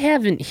 why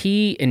haven't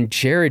he and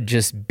Jared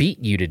just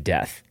beat you to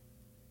death?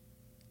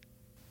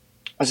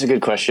 That's a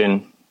good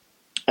question.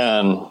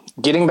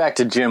 Getting back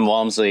to Jim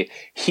Walmsley,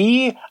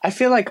 I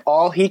feel like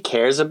all he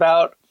cares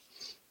about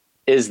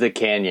is the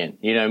canyon.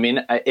 You know what I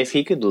mean? If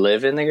he could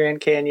live in the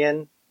Grand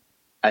Canyon,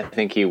 I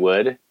think he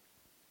would.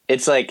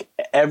 It's like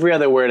every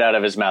other word out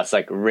of his mouth is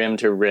like rim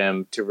to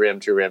rim to rim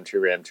to rim to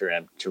rim to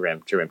rim to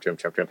rim to rim to rim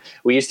to rim.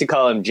 We used to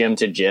call him Jim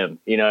to Jim.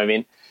 You know what I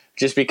mean?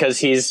 Just because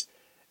he's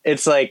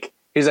like,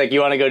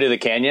 you want to go to the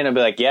canyon? I'd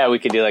be like, yeah, we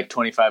could do like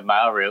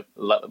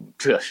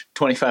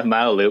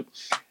 25-mile loop.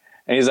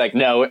 And he's like,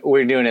 no,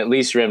 we're doing at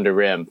least rim to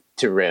rim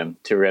to rim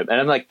to rim. And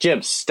I'm like,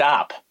 Jim,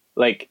 stop.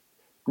 Like,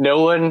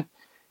 no one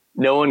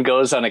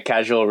goes on a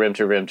casual rim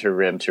to rim to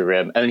rim to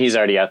rim. And he's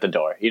already out the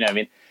door. You know what I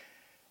mean?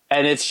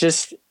 And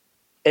it's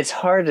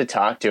hard to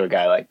talk to a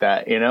guy like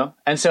that, you know?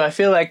 And so I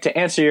feel like, to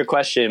answer your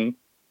question,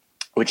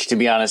 which, to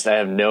be honest, I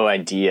have no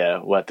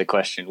idea what the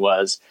question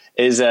was,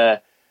 is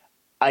I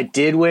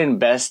did win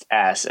Best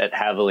Ass at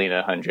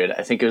Javelina 100.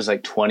 I think it was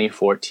like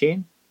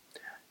 2014.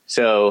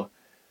 So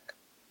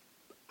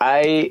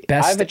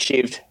I've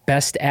achieved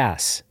Best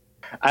Ass.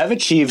 I've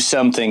achieved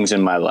some things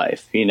in my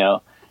life, you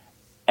know,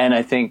 and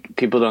I think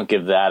people don't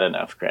give that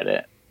enough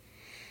credit.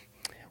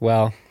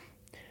 Well,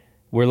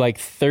 we're like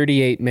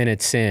 38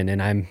 minutes in,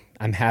 and I'm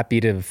happy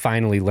to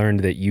finally learn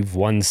that you've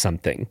won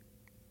something.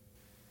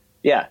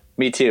 Yeah,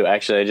 me too.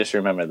 Actually, I just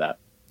remembered that.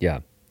 Yeah.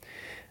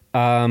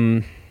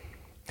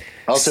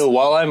 Also,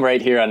 while I'm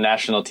right here on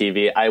national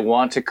TV, I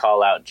want to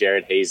call out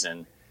Jared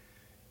Hazen.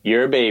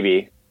 You're a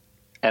baby,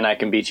 and I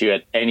can beat you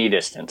at any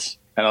distance,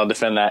 and I'll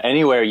defend that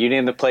anywhere. You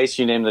name the place,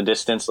 you name the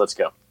distance. Let's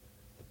go.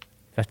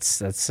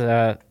 That's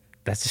a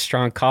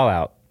strong call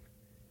out.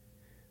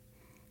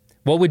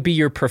 What would be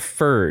your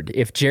preferred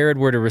if Jared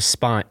were to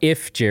respond?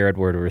 If Jared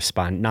were to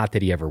respond, not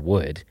that he ever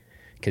would,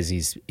 because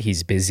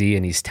he's busy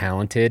and he's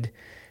talented.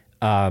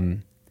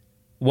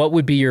 What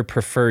would be your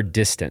preferred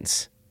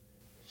distance?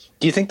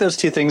 Do you think those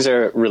two things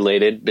are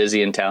related,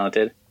 busy and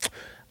talented?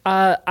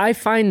 I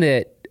find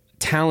that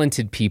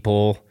talented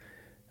people,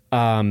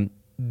 they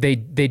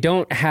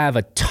don't have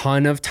a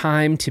ton of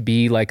time to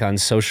be like on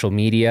social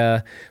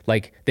media.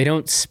 Like, they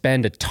don't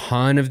spend a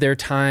ton of their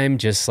time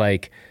just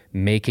like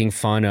making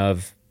fun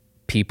of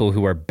people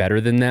who are better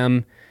than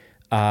them.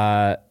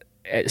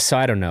 So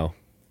I don't know.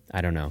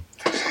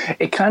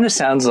 It kind of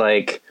sounds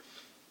like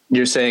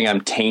you're saying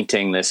I'm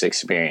tainting this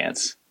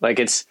experience. Like,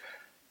 it's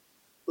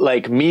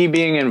like me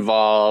being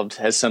involved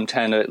has some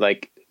kind of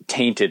like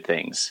tainted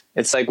things.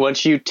 It's like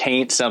once you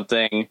taint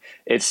something,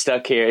 it's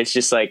stuck here. It's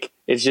just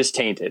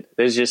tainted.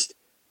 There's just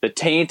the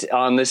taint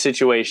on this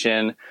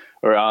situation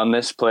or on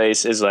this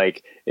place is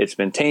like, it's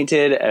been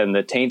tainted and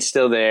the taint's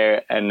still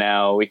there. And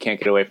now we can't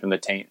get away from the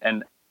taint.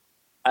 And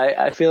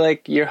I feel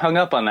like you're hung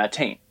up on that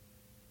taint.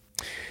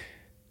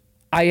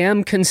 I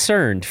am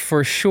concerned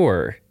for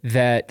sure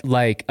that,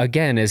 like,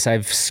 again, as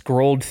I've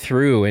scrolled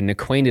through and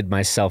acquainted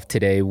myself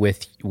today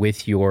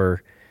with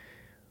your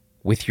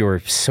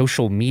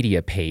social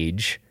media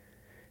page.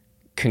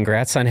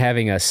 Congrats on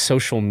having a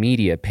social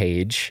media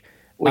page.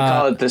 We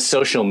call it the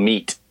social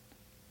meet.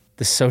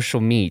 The social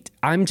meet.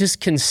 I'm just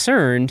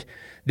concerned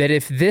that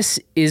if this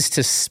is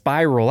to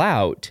spiral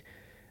out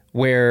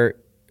where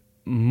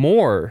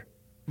more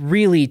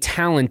really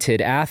talented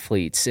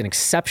athletes and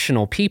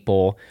exceptional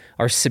people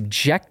are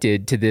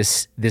subjected to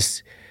this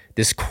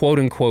quote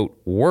unquote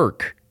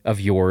work of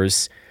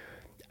yours.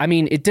 I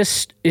mean,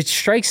 it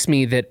strikes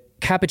me that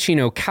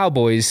Cappuccino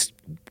Cowboys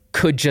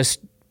could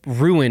just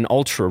ruin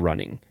ultra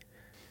running.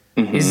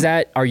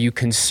 Mm-hmm. Are you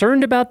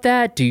concerned about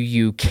that? Do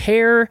you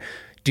care?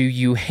 Do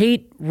you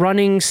hate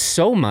running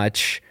so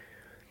much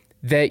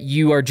that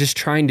you are just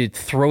trying to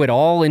throw it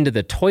all into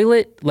the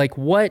toilet? Like,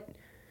 what?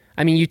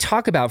 I mean, you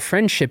talk about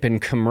friendship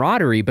and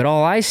camaraderie, but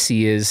all I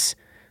see is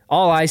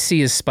All I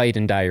see is spite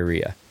and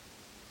diarrhea.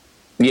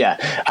 Yeah,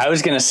 I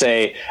was going to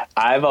say,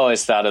 I've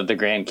always thought of the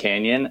Grand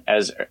Canyon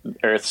as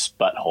Earth's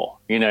butthole.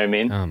 You know what I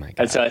mean? Oh, my God.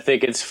 And so I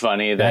think it's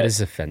funny That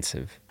is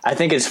offensive. I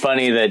think it's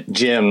funny that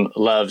Jim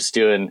loves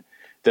doing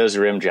those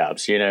rim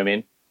jobs. You know what I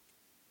mean?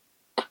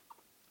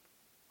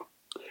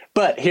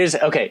 But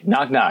okay,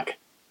 knock, knock.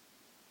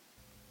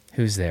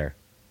 Who's there?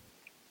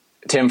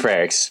 Tim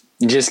Frericks.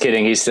 Just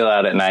kidding. He's still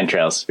out at Nine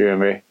Trails.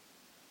 Remember?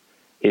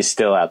 He's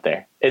still out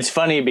there. It's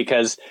funny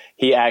because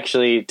he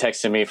actually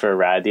texted me for a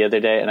ride the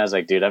other day, and I was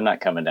like, dude, I'm not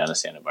coming down to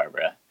Santa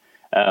Barbara.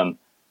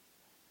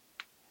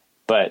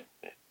 But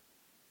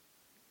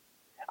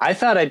I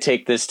thought I'd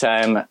take this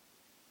time.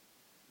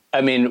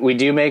 I mean, we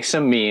do make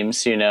some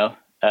memes, you know.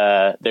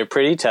 They're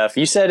pretty tough.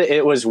 You said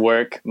it was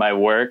my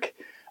work.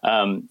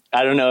 I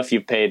don't know if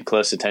you paid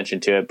close attention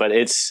to it, but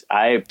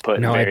I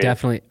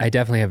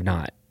definitely have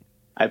not.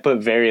 I put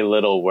very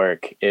little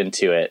work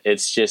into it.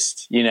 It's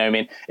just, you know what I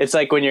mean? It's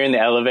like when you're in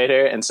the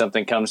elevator and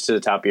something comes to the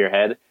top of your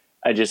head.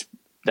 I just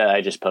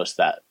post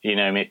that, you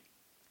know what I mean?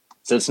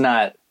 So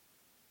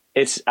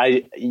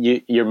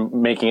you're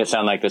making it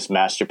sound like this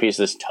masterpiece,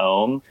 this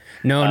tome.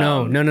 No.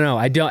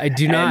 I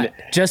do not,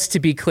 just to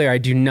be clear, I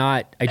do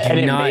not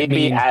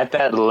mean at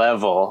that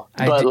level,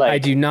 I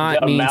do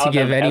not mean to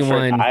give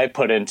anyone I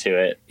put into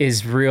it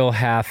is real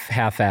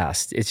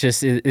half-assed. It's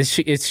just,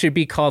 it should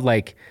be called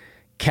like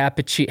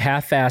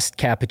half-assed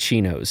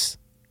cappuccinos.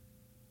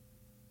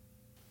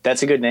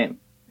 That's a good name.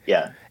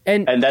 Yeah.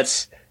 And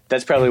that's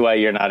probably why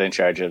you're not in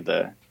charge of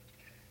the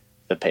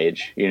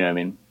page. You know what I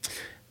mean?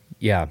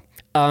 Yeah.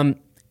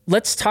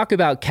 Let's talk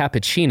about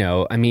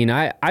cappuccino. I mean,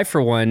 I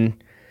for one,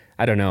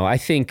 I don't know. I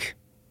think,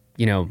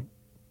 you know,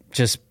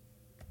 just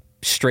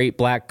straight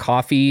black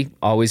coffee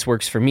always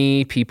works for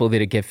me. People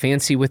that get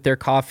fancy with their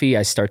coffee,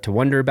 I start to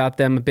wonder about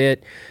them a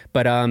bit.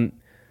 But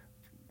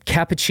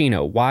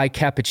cappuccino, why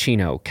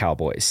cappuccino,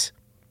 Cowboys?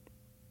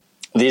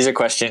 These are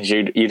questions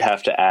you'd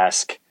have to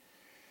ask,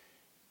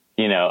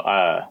 you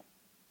know,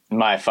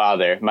 my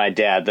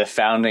dad, the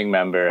founding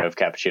member of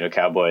Cappuccino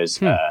Cowboys,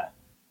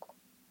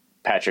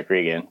 Patrick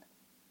Regan.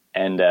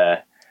 And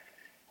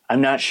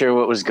I'm not sure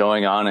what was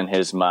going on in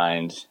his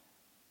mind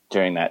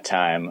during that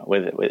time.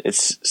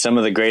 It's some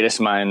of the greatest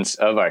minds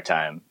of our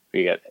time.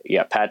 You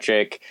got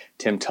Patrick,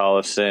 Tim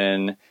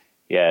Tollefson,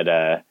 you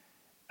had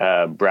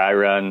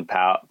Brian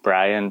Farr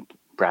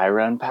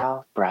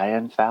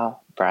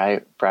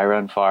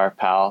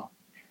Powell,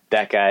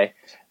 that guy,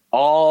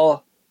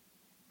 all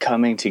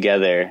coming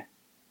together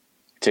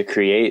to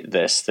create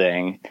this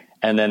thing.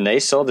 And then they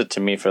sold it to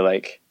me for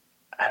like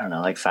 $5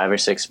 or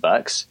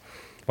 $6.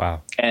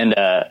 Wow. And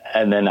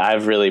then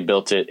I've really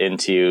built it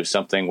into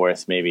something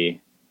worth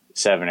maybe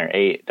 $7 or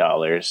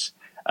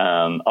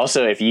 $8.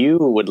 Also, if you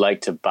would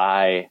like to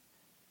buy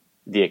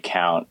the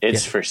account,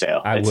 it's for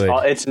sale.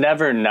 It's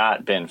never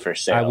not been for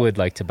sale. I would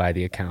like to buy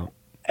the account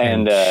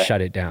and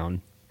shut it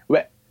down.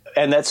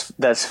 And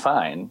that's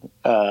fine.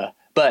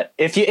 But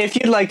if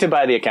you'd like to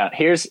buy the account,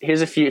 here's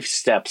a few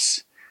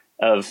steps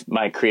of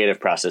my creative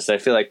process. I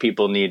feel like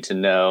people need to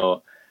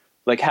know,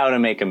 like, how to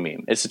make a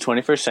meme. It's the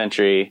 21st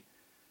century.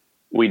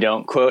 We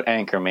don't quote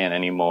Anchorman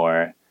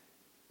anymore.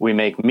 We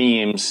make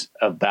memes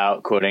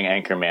about quoting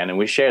Anchorman and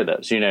we share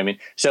those. You know what I mean?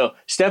 So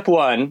step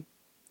one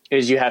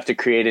is you have to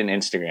create an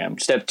Instagram.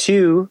 Step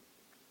two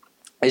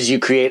is you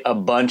create a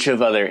bunch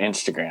of other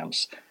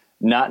Instagrams,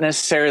 not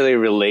necessarily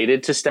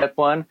related to step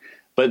one,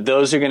 but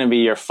those are going to be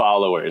your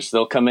followers.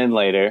 They'll come in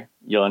later.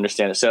 You'll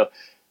understand it. So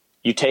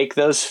you take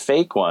those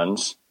fake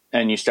ones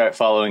and you start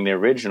following the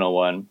original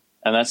one,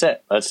 and that's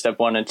it. That's step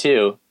 1 and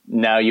 2.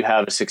 Now you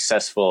have a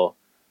successful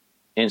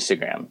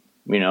Instagram,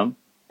 you know? And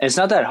it's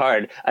not that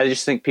hard. I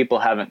just think people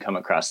haven't come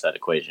across that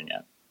equation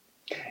yet.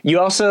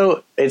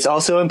 It's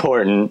also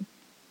important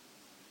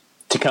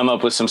to come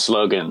up with some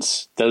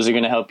slogans. Those are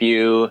going to help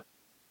you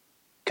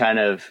kind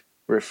of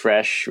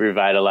refresh,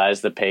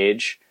 revitalize the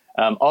page.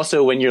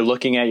 Also, when you're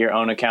looking at your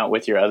own account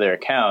with your other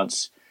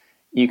accounts,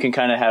 you can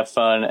kind of have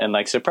fun and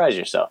like surprise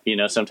yourself. You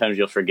know, sometimes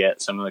you'll forget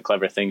some of the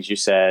clever things you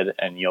said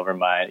and you'll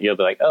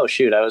be like, oh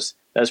shoot, that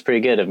was pretty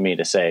good of me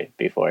to say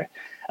before.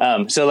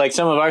 So like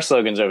some of our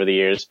slogans over the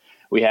years,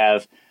 we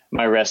have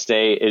my rest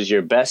day is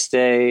your best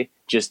day,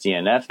 just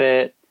DNF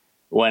it.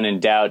 When in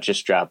doubt,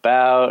 just drop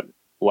out.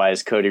 Why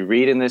is Cody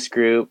Reed in this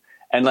group?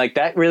 And like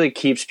that really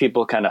keeps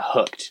people kind of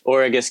hooked,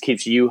 or I guess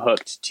keeps you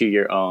hooked to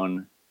your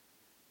own,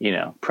 you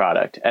know,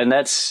 product. And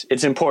it's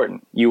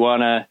important. You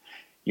want to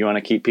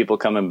keep people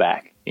coming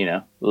back, you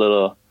know,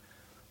 little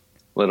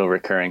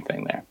recurring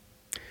thing there.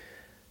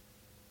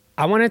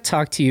 I want to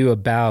talk to you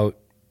about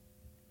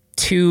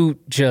two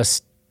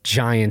just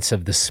giants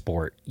of the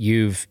sport.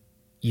 You've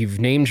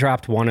name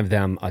dropped one of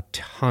them a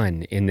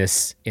ton in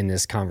this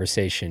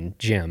conversation,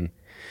 Jim.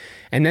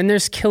 And then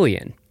there's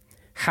Killian.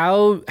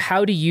 How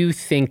do you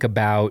think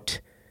about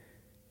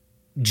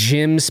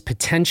Jim's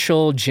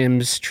potential,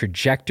 Jim's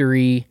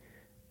trajectory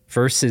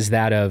versus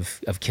that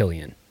of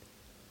Killian?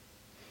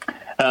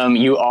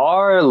 You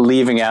are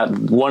leaving out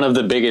one of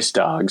the biggest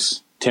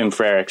dogs, Tim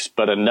Frericks,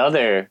 but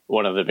another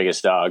one of the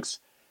biggest dogs,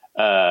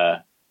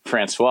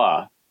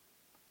 Francois,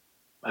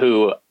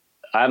 who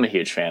I'm a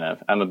huge fan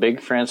of. I'm a big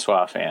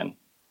Francois fan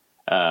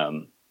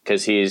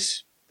because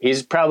he's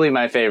probably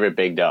my favorite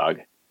big dog.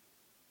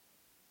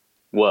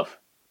 Woof.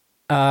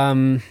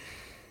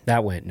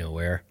 That went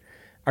nowhere.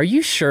 Are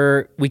you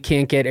sure we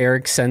can't get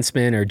Eric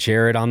Sensman or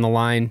Jared on the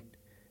line?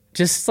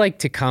 Just like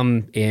to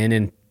come in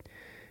and,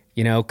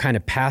 kind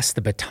of pass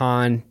the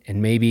baton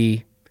and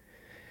maybe,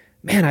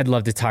 man, I'd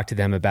love to talk to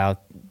them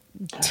about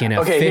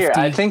TNF 50. Here,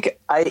 I think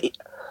I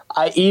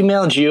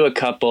emailed you a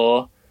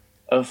couple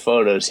of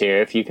photos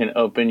here. If you can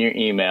open your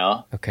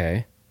email.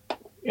 Okay.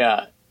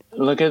 Yeah.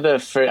 Look at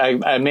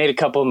I made a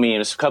couple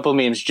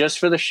memes just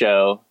for the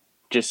show,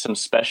 just some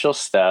special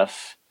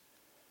stuff.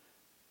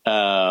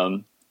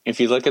 If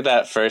you look at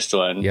that first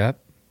one. Yep.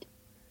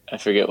 I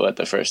forget what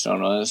the first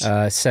one was.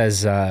 It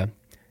says,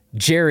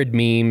 Jared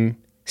meme,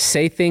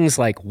 say things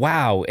like,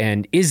 wow,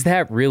 and is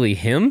that really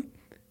him?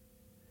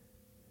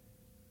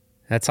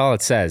 That's all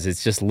it says.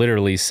 It's just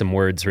literally some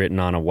words written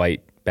on a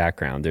white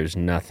background. There's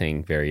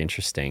nothing very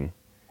interesting.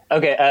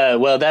 Okay,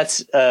 well,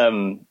 that's,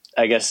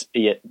 I guess,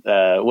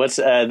 what's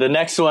the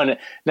next one?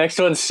 Next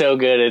one's so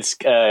good. It's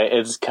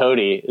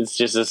Cody. It's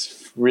just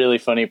this really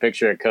funny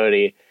picture of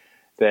Cody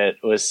that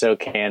was so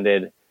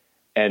candid,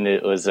 and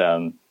it was,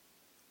 and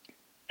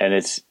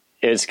it's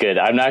good.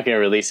 I'm not going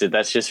to release it.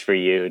 That's just for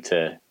you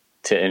to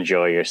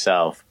enjoy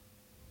yourself.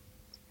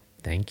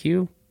 Thank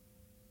you.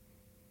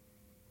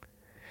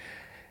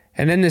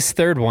 And then this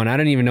third one, I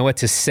don't even know what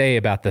to say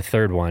about the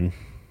third one.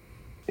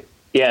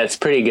 Yeah, it's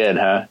pretty good,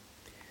 huh?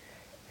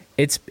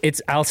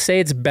 I'll say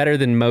it's better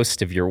than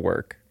most of your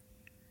work.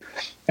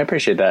 I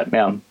appreciate that,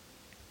 yeah.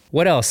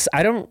 What else?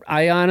 I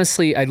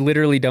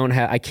literally don't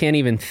have, I can't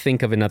even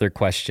think of another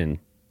question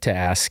to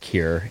ask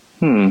here.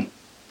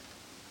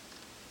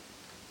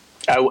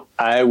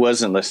 I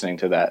wasn't listening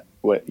to that,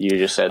 what you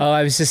just said. Oh,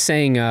 I was just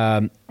saying,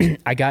 I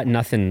got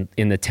nothing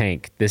in the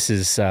tank. This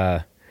is,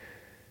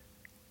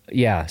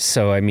 yeah.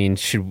 So, I mean,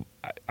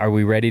 are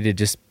we ready to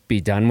just be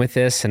done with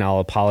this? And I'll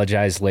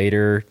apologize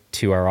later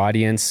to our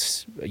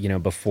audience,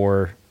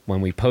 before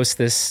when we post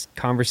this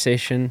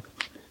conversation.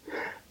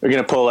 We're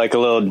going to pull like a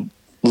little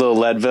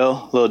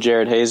Leadville, little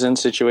Jared Hazen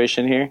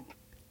situation here.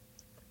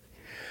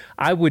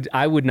 I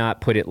would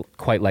not put it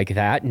quite like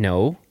that.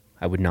 No,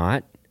 I would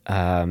not.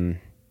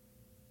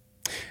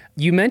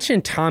 You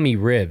mentioned Tommy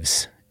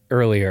Rivs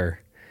earlier.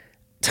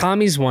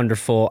 Tommy's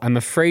wonderful. I'm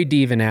afraid to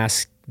even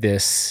ask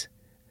this,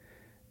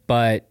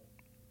 but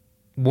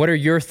what are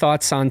your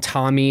thoughts on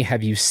Tommy?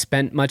 Have you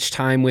spent much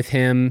time with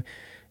him?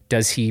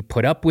 Does he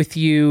put up with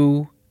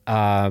you?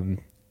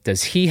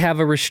 Does he have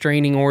a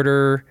restraining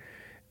order?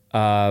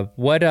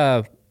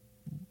 What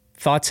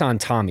thoughts on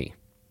Tommy?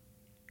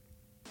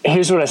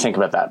 Here's what I think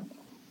about that.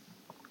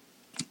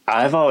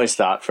 I've always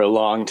thought for a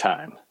long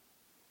time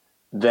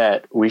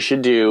that we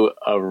should do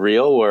a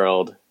real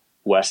world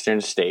Western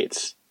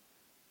States,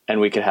 and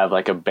we could have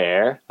like a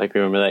bear. Like,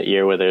 remember that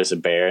year where there's a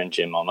bear and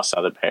Jim almost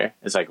saw the bear?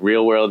 It's like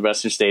real world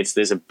Western States.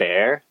 There's a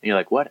bear. And you're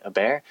like, what? A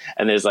bear?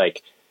 And there's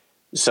like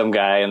some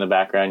guy in the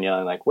background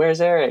yelling like, where's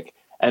Eric?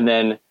 And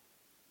then,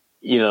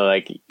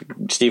 like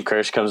Steve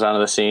Kirsch comes onto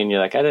the scene.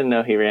 You're like, I didn't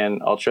know he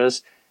ran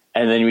ultras.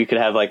 And then we could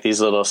have like these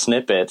little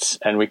snippets,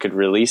 and we could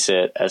release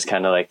it as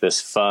kind of like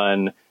this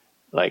fun,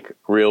 like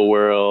real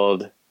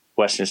world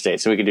Western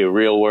States. So we could do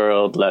real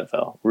world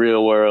Leadville,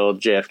 real world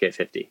JFK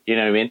 50. You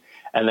know what I mean?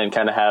 And then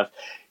kind of have,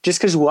 just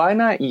because why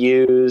not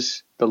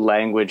use the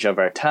language of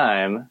our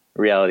time,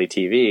 reality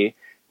TV,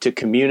 to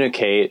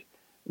communicate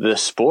the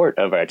sport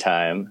of our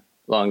time,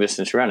 long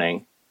distance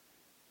running,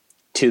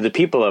 to the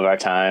people of our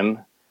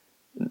time.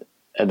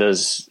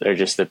 Those are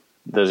just the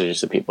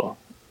people.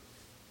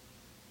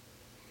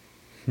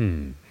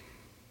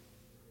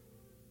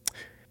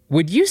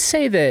 Would you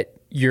say that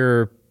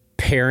your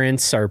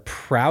parents are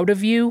proud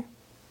of you?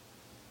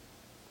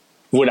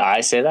 Would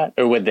I say that,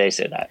 or would they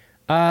say that?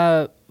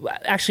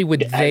 Actually,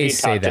 would they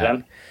say that?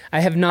 Them? I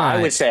have not.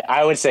 I would say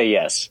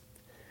yes.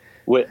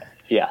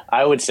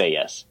 I would say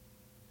yes.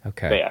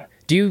 Okay. They are.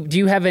 Do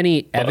you have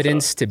any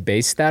evidence to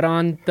base that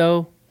on,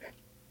 though?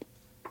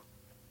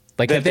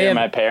 Like, that they're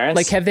my parents?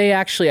 Like, have they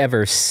actually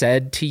ever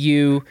said to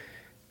you,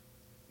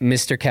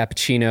 Mr.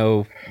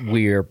 Cappuccino,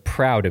 we're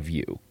proud of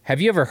you?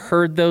 Have you ever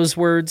heard those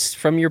words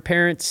from your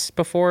parents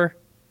before?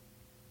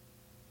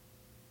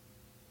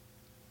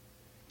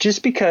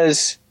 Just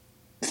because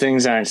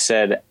things aren't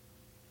said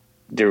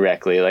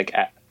directly, like,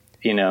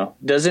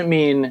 doesn't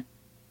mean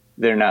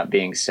they're not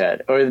being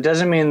said, or it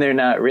doesn't mean they're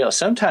not real.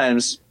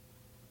 Sometimes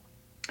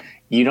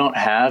you don't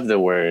have the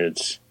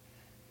words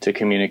to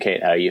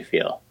communicate how you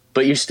feel,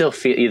 but you still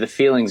feel, the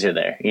feelings are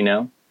there,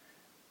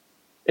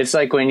 It's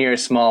like when you're a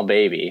small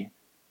baby.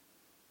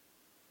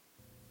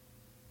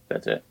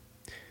 That's it.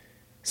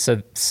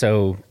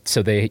 So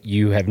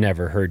you have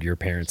never heard your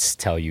parents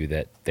tell you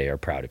that they are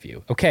proud of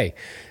you. Okay.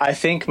 I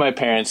think my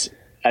parents,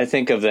 I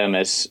think of them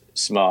as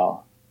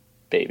small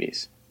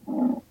babies.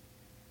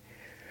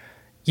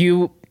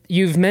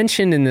 You've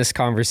mentioned in this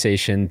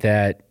conversation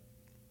that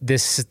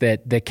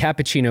the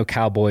Cappuccino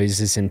Cowboys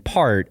is in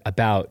part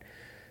about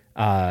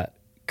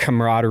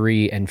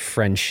camaraderie and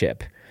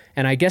friendship.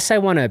 And I guess I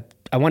want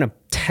to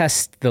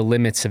test the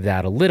limits of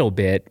that a little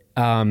bit.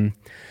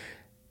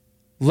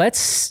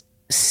 Let's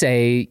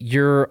say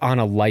you're on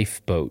a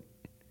lifeboat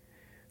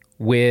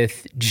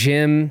with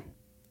Jim,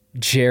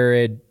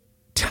 Jared,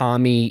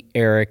 Tommy,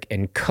 Eric,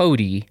 and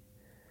Cody,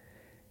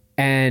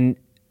 and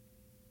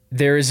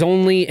there is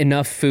only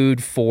enough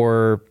food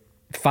for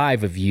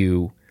 5 of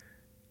you.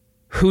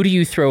 Who do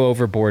you throw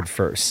overboard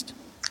first?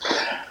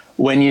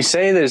 When you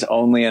say there's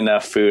only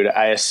enough food,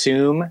 I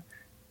assume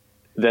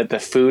that the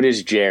food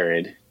is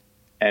Jared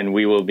and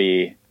we will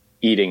be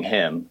eating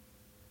him.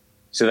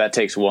 So that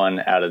takes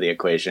 1 out of the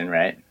equation,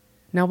 right?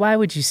 Now, why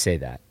would you say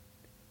that?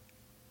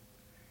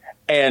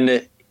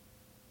 And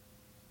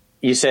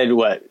you said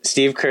what?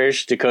 Steve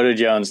Kirsch, Dakota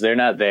Jones, they're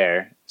not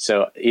there.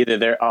 So either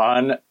they're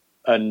on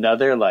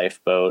another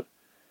lifeboat,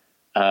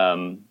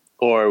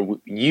 or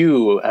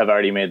you have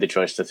already made the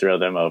choice to throw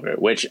them over,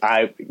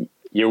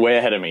 you're way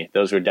ahead of me.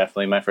 Those were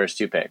definitely my first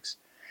 2 picks.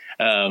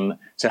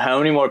 So how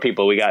many more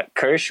people? We got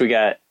Kirsch, we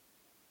got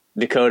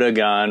Dakota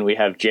gone, we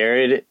have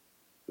Jared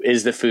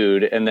is the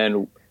food, and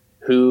then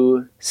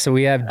who? So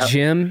we have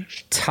Jim,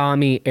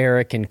 Tommy,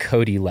 Eric, and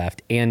Cody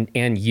left, and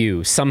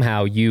you.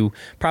 Somehow you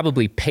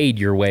probably paid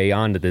your way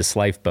onto this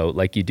lifeboat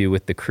like you do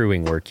with the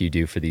crewing work you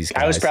do for these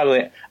guys.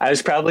 I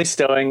was probably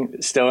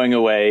stowing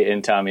away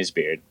in Tommy's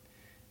beard.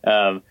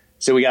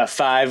 So we got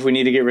 5. We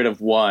need to get rid of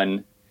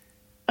 1.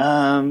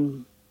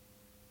 And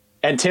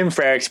Tim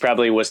Frericks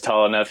probably was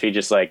tall enough. He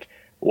just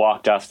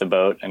walked off the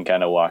boat and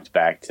kind of walked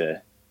back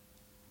to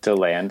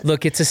land.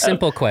 Look, it's a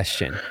simple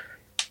question.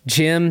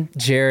 Jim,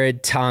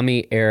 Jared,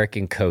 Tommy, Eric,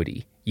 and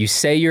Cody. You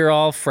say you're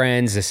all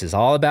friends. This is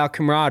all about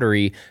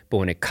camaraderie. But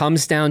when it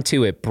comes down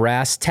to it,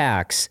 brass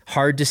tacks,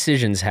 hard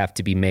decisions have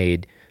to be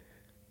made.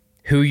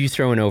 Who are you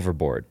throwing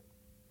overboard?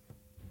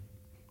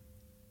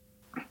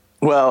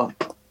 Well,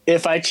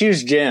 if I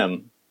choose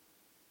Jim,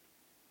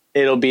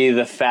 it'll be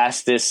the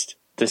fastest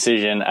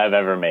decision I've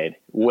ever made.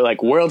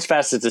 World's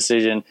fastest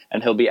decision,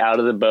 and he'll be out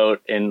of the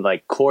boat in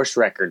course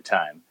record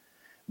time.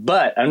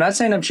 But I'm not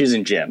saying I'm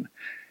choosing Jim.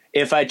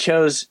 If I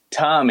chose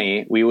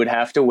Tommy, we would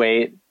have to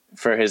wait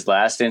for his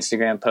last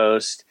Instagram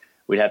post.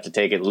 We'd have to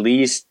take at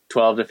least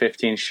 12 to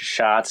 15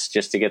 shots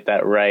just to get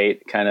that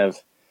right, kind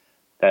of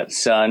that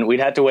sun.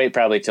 We'd have to wait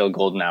probably till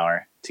golden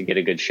hour to get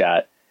a good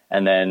shot,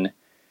 and then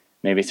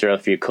maybe throw a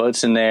few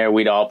quotes in there.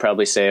 We'd all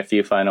probably say a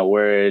few final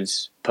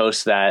words,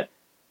 post that.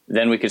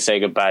 Then we could say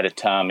goodbye to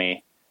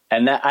Tommy.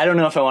 And that, I don't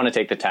know if I want to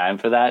take the time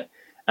for that.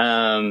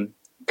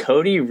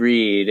 Cody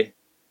Reed.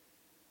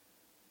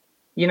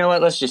 You know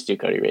what? Let's just do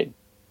Cody Reed.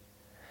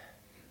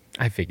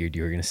 I figured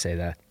you were going to say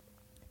that.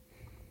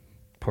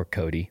 Poor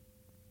Cody.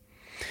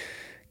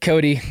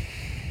 Cody,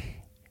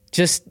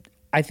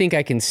 I think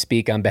I can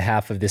speak on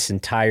behalf of this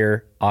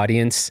entire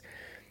audience.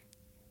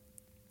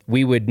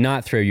 We would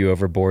not throw you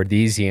overboard. The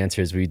easy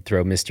answer is we'd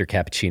throw Mr.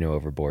 Cappuccino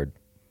overboard.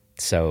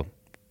 So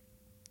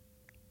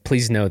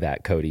please know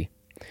that, Cody.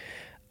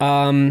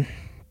 I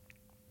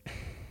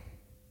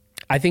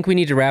think we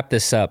need to wrap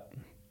this up.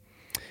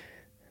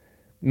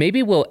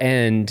 Maybe we'll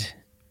end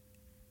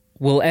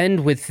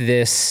with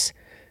this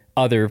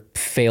other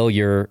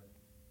failure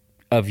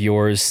of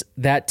yours.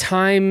 That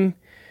time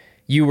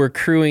you were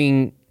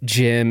crewing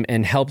Jim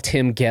and helped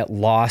him get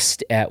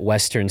lost at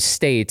Western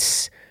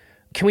States.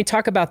 Can we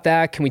talk about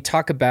that? Can we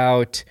talk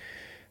about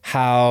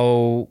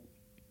how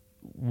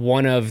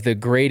one of the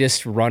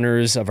greatest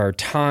runners of our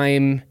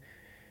time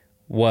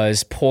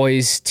was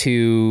poised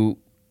to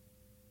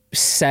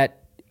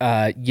set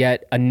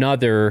yet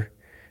another,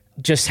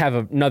 just have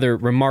another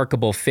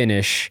remarkable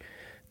finish,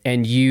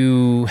 and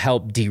you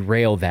helped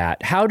derail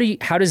that? How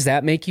does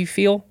that make you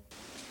feel?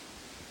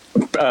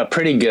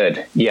 Pretty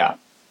good. Yeah.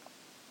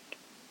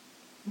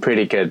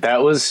 Pretty good.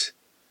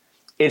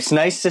 It's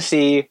nice to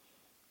see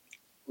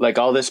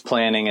all this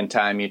planning and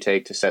time you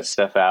take to set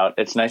stuff out.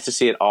 It's nice to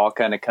see it all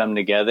kind of come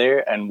together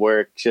and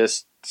work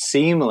just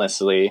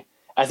seamlessly.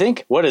 I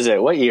think, what is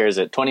it? What year is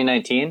it?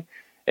 2019?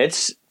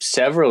 It's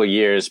several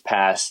years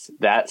past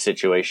that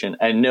situation,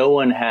 and no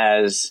one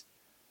has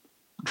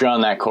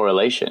drawn that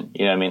correlation.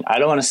 You know what I mean? I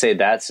don't want to say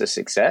that's a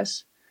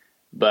success,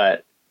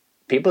 but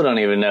people don't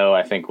even know,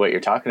 I think, what you're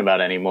talking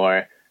about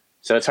anymore.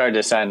 So it's hard to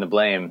assign the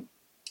blame.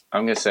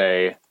 I'm going to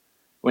say,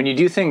 when you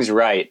do things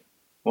right,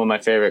 one of my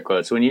favorite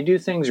quotes, when you do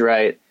things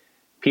right,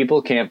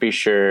 people can't be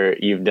sure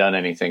you've done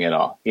anything at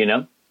all, you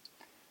know?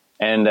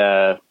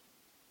 And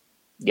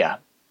yeah,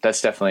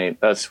 that's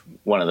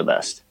one of the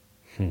best.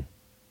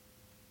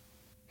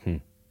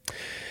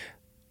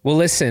 Well,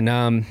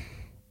 listen,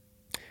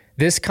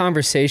 this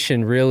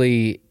conversation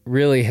really,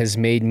 really has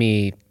made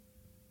me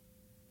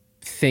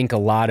think a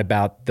lot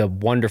about the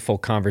wonderful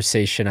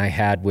conversation I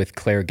had with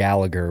Claire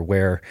Gallagher,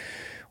 where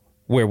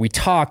we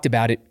talked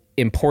about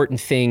important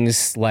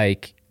things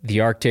like the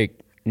Arctic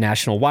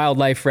National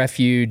Wildlife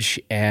Refuge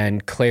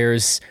and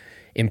Claire's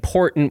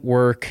important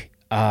work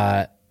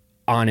on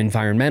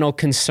environmental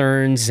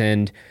concerns,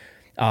 and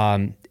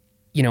and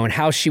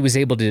how she was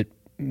able to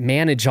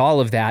manage all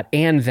of that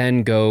and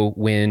then go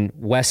win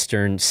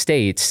Western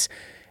States.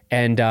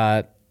 And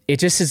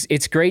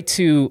it's great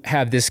to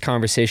have this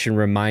conversation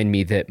remind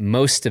me that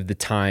most of the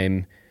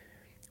time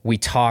we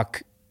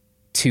talk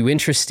to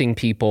interesting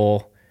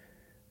people,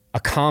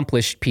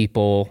 accomplished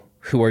people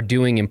who are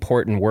doing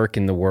important work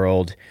in the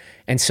world.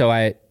 And so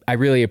I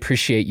really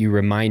appreciate you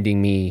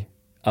reminding me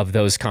of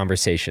those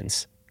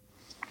conversations.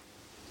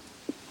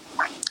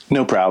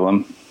 No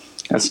problem.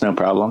 That's no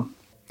problem.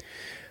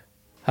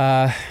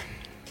 I'm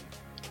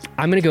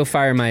going to go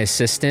fire my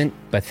assistant,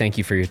 but thank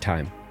you for your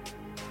time.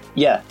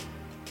 Yeah.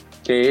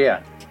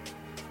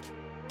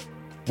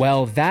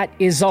 Well, that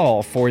is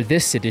all for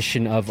this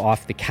edition of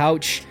Off the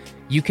Couch.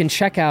 You can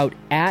check out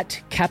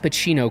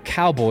 @Cappuccino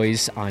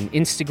Cowboys on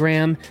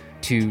Instagram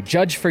to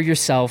judge for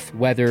yourself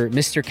whether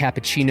Mr.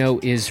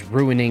 Cappuccino is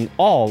ruining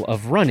all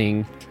of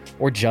running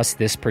or just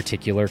this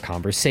particular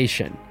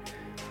conversation.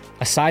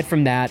 Aside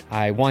from that,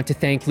 I want to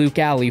thank Luke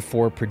Alley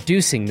for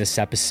producing this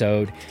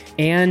episode,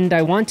 and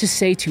I want to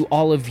say to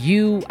all of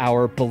you,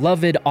 our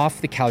beloved Off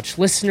the Couch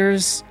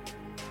listeners,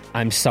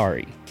 I'm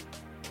sorry,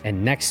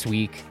 and next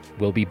week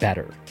will be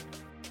better.